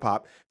for hip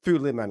hop through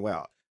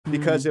Lin-Manuel.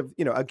 Because of,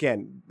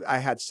 again, I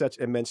had such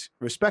immense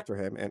respect for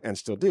him and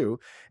still do.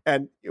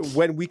 And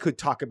when we could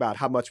talk about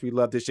how much we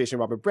loved this Jason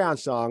Robert Brown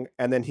song,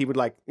 and then he would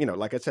like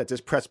I said,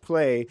 just press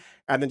play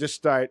and then just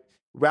start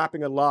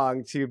rapping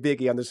along to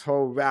Biggie on this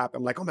whole rap.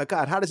 I'm like, oh my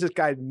God, how does this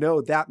guy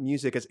know that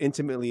music as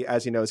intimately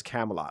as he knows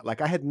Camelot?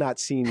 Like I had not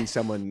seen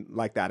someone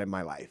like that in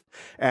my life.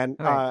 And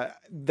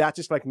that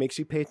just like makes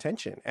you pay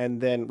attention. And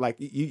then like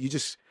you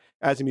just,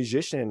 as a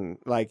musician,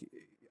 like,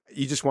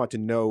 you just want to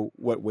know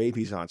what wave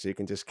he's on so you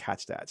can just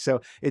catch that.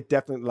 So it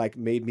definitely like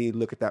made me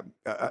look at that,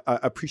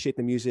 appreciate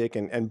the music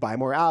and buy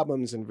more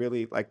albums and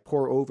really like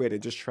pour over it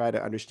and just try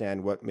to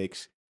understand what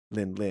makes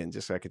Lin,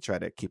 just so I could try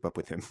to keep up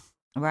with him.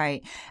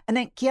 Right. And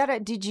then Chiara,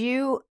 did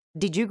you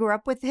grow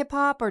up with hip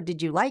hop, or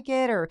did you like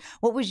it, or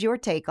what was your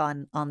take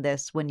on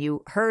this when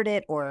you heard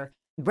it or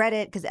read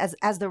it? Because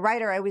as the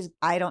writer,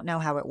 I don't know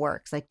how it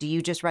works. Like, do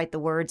you just write the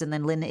words and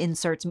then Lin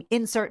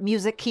insert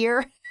music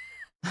here?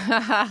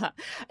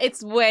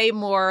 It's way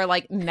more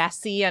like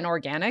messy and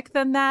organic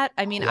than that.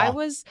 I mean, I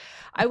was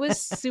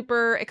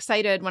super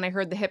excited when I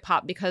heard the hip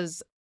hop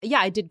because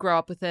I did grow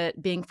up with it,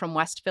 being from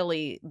West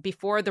Philly.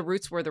 Before the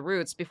Roots were the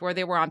Roots, before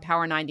they were on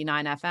Power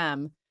 99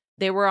 FM,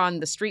 they were on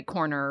the street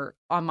corner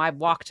on my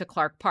walk to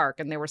Clark Park,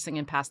 and they were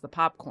singing Past the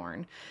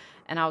Popcorn.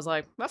 And I was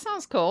like, that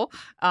sounds cool.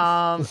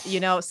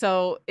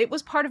 So it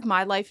was part of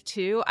my life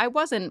too. I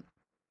wasn't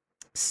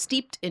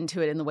steeped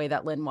into it in the way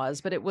that Lin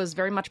was, but it was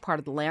very much part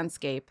of the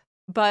landscape.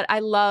 But I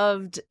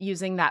loved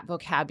using that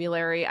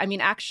vocabulary. I mean,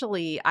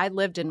 actually, I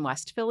lived in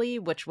West Philly,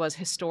 which was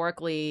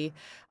historically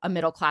a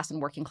middle class and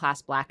working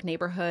class Black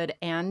neighborhood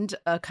and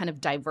a kind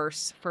of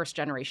diverse first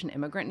generation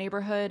immigrant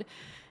neighborhood.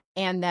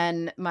 And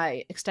then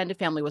my extended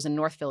family was in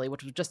North Philly,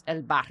 which was just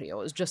El Barrio.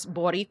 It was just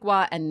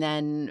Boricua. And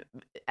then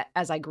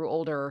as I grew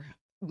older,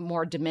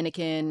 more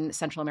Dominican,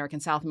 Central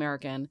American, South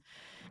American.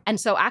 And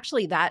so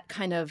actually that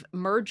kind of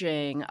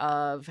merging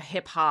of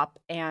hip hop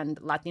and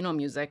Latino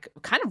music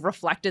kind of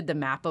reflected the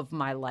map of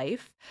my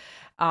life.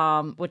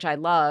 which I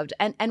loved.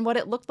 And what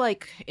it looked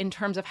like in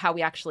terms of how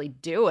we actually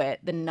do it,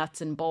 the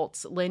nuts and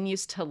bolts. Lynn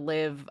used to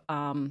live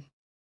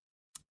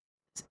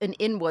in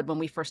Inwood when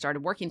we first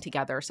started working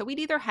together. So we'd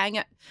either hang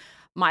at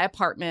my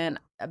apartment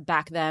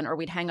back then, or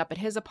we'd hang up at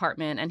his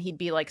apartment, and he'd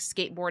be like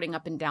skateboarding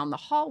up and down the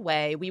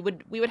hallway. We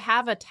would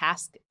have a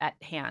task at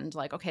hand,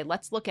 like, okay,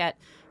 let's look at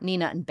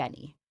Nina and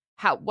Benny.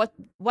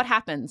 What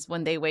happens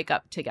when they wake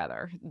up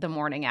together the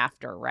morning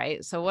after,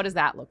 right? So what does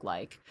that look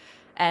like?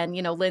 And,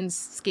 you know, Lynn's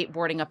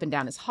skateboarding up and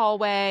down his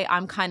hallway.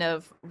 I'm kind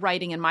of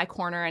writing in my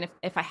corner. And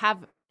if I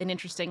have an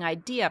interesting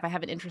idea, if I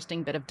have an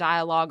interesting bit of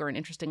dialogue or an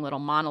interesting little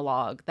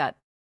monologue that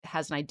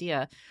has an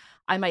idea,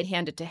 I might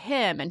hand it to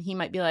him, and he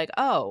might be like,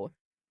 oh,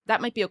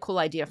 that might be a cool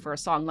idea for a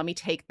song. Let me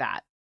take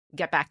that.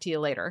 Get back to you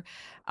later.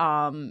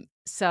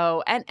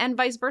 So and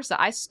vice versa.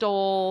 I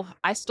stole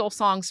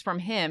songs from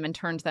him and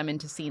turned them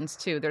into scenes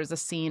too. There's a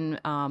scene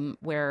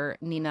where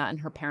Nina and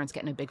her parents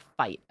get in a big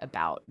fight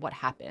about what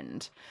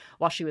happened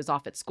while she was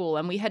off at school,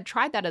 and we had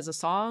tried that as a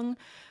song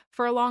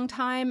for a long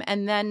time,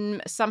 and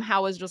then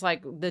somehow it was just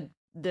like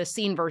the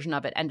scene version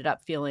of it ended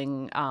up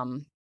feeling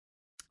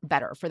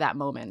better for that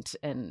moment.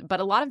 But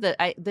a lot of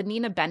the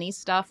Nina Benny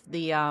stuff,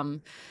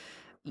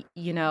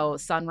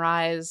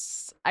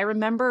 Sunrise, I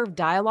remember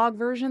dialogue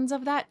versions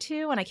of that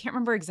too, and I can't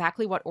remember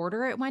exactly what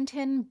order it went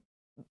in,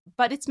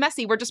 but it's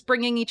messy. We're just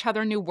bringing each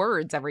other new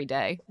words every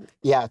day.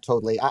 Yeah,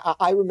 totally.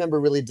 I remember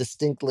really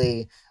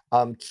distinctly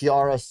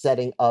Chiara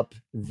setting up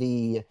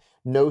the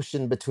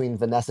notion between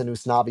Vanessa and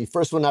Usnavi.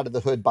 First one out of the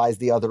hood buys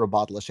the other a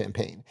bottle of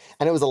champagne.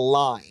 And it was a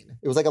line.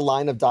 It was like a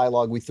line of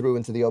dialogue we threw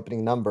into the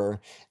opening number.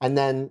 And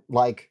then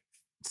like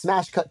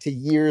smash cut to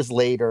years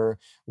later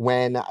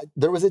when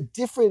there was a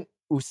different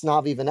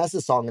Usnavi Vanessa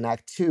song in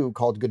Act 2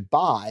 called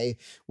Goodbye,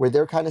 where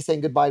they're kind of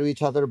saying goodbye to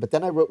each other. But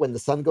then I wrote When the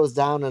Sun Goes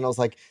Down, and I was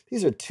like,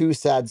 these are two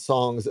sad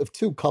songs of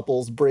two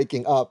couples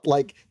breaking up.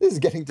 Like, this is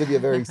getting to be a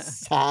very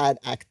sad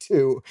Act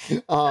 2.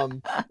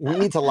 We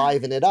need to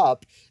liven it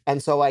up.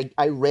 And so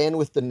I ran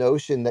with the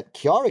notion that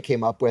Chiara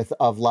came up with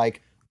of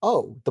like,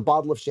 oh, the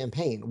bottle of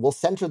champagne. We'll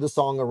center the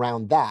song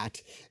around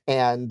that.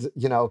 And,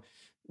 you know,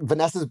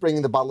 Vanessa's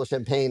bringing the bottle of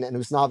champagne, and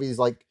Usnavi's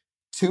like,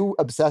 too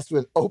obsessed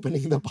with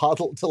opening the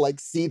bottle to like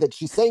see that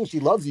she's saying she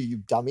loves you, you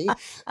dummy.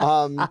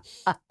 And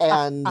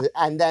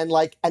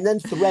then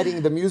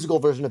threading the musical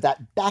version of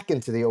that back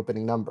into the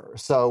opening number.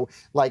 So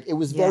like it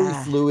was very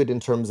fluid in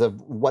terms of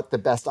what the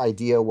best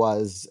idea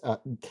was.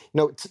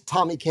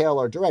 Tommy Kail,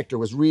 our director,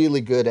 was really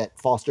good at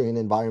fostering an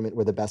environment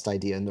where the best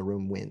idea in the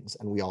room wins,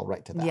 and we all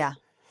write to that. Yeah.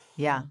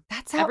 Yeah.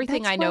 That's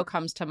everything I know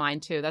comes to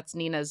mind too. That's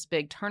Nina's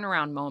big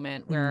turnaround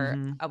moment where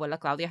Abuela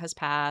Claudia has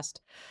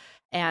passed.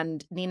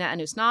 And Nina and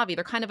Usnavi,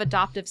 they're kind of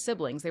adoptive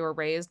siblings. They were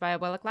raised by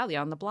Abuela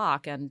Claudia on the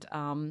block. And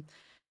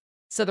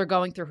so they're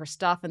going through her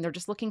stuff, and they're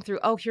just looking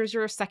through, oh, here's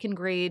your second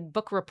grade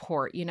book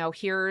report. You know,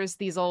 here's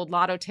these old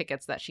lotto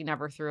tickets that she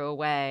never threw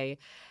away.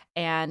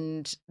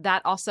 And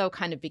that also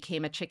kind of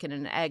became a chicken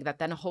and an egg, that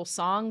then a whole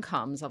song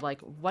comes of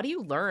like, what do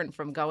you learn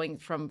from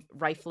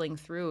rifling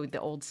through the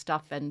old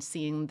stuff and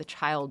seeing the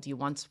child you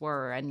once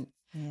were, and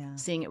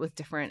seeing it with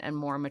different and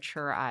more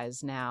mature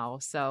eyes now.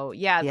 So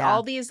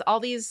all these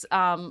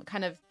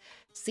kind of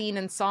scene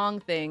and song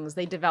things,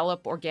 they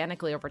develop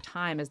organically over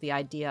time as the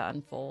idea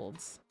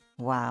unfolds.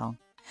 Wow.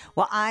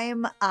 Well,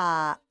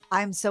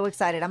 I'm so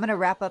excited. I'm going to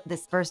wrap up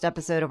this first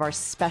episode of our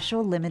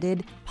special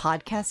limited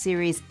podcast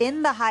series,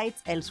 In the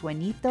Heights, El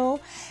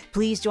Sueñito.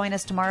 Please join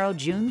us tomorrow,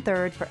 June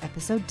 3rd, for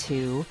episode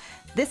 2.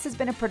 This has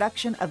been a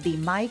production of the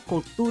My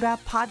Cultura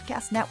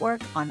Podcast Network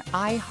on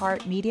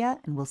iHeartMedia,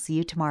 and we'll see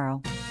you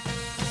tomorrow.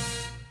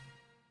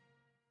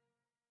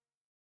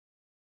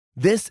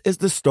 This is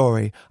the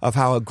story of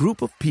how a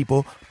group of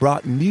people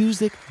brought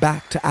music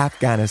back to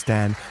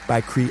Afghanistan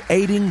by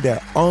creating their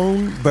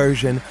own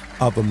version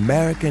of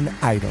American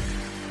Idol.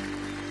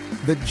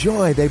 The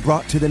joy they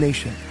brought to the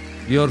nation.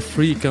 You're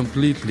free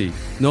completely.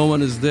 No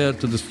one is there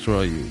to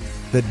destroy you.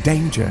 The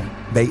danger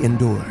they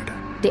endured.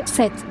 They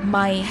said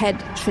my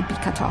head should be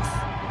cut off.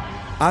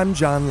 I'm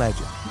John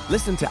Legend.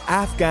 Listen to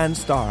Afghan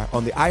Star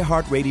on the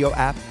iHeartRadio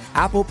app,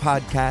 Apple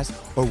Podcasts,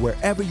 or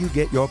wherever you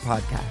get your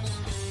podcasts.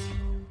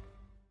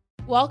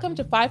 Welcome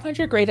to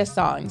 500 Greatest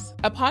Songs,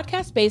 a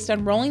podcast based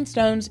on Rolling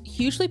Stone's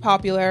hugely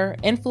popular,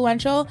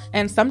 influential,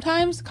 and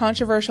sometimes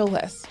controversial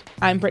list.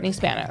 I'm Brittany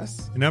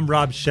Spanos. And I'm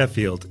Rob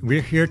Sheffield.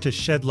 We're here to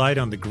shed light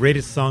on the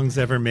greatest songs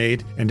ever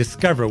made and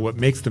discover what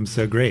makes them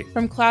so great.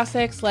 From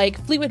classics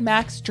like Fleetwood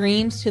Mac's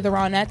Dreams to the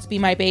Ronettes' Be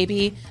My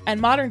Baby, and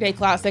modern-day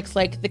classics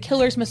like The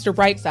Killer's Mr.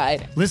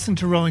 Brightside. Listen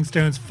to Rolling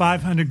Stone's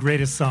 500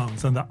 Greatest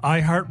Songs on the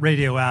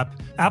iHeartRadio app,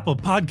 Apple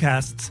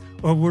Podcasts,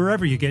 or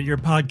wherever you get your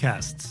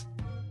podcasts.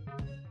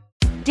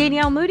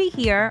 Danielle Moody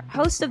here,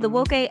 host of the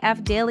Woke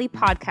AF Daily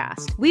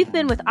podcast. We've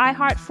been with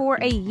iHeart for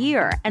a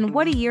year, and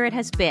what a year it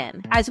has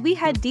been. As we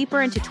head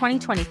deeper into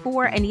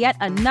 2024 and yet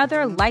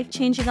another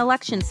life-changing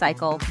election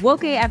cycle,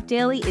 Woke AF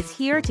Daily is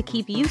here to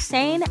keep you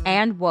sane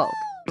and woke.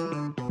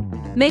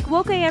 Make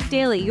Woke AF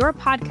Daily your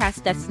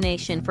podcast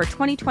destination for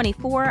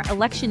 2024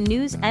 election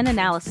news and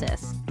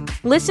analysis.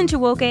 Listen to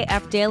Woke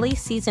AF Daily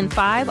Season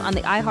 5 on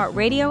the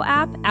iHeartRadio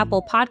app,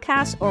 Apple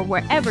Podcasts, or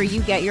wherever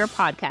you get your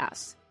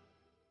podcasts.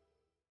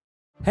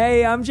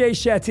 Hey, I'm Jay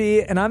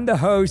Shetty, and I'm the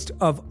host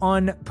of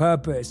On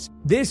Purpose.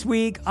 This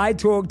week, I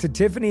talked to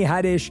Tiffany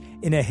Haddish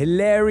in a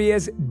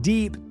hilarious,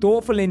 deep,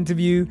 thoughtful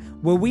interview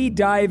where we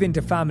dive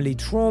into family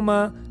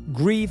trauma,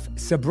 grief,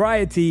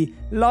 sobriety,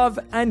 love,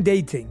 and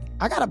dating.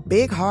 I got a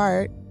big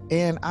heart,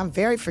 and I'm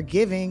very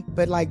forgiving,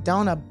 but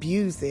don't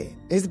abuse it.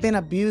 It's been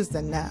abused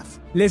enough.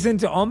 Listen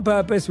to On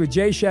Purpose with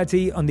Jay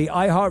Shetty on the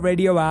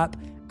iHeartRadio app,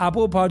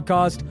 Apple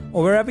Podcast,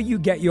 or wherever you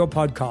get your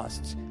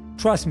podcasts.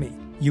 Trust me,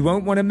 you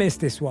won't want to miss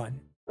this one.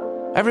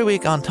 Every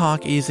week on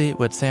Talk Easy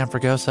with Sam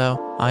Fragoso,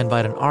 I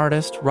invite an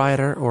artist,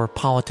 writer, or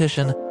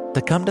politician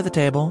to come to the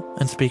table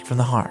and speak from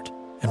the heart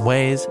in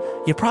ways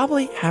you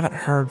probably haven't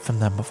heard from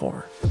them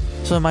before.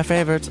 Some of my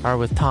favorites are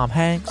with Tom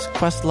Hanks,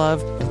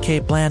 Questlove, and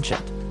Cate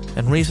Blanchett.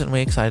 In recent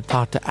weeks, I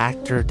talked to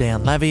actor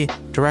Dan Levy,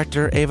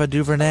 director Ava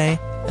DuVernay,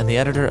 and the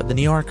editor of The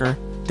New Yorker,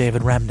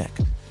 David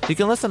Remnick. You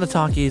can listen to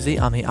Talk Easy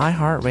on the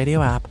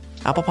iHeartRadio app,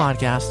 Apple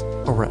Podcasts,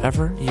 or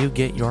wherever you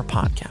get your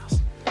podcasts.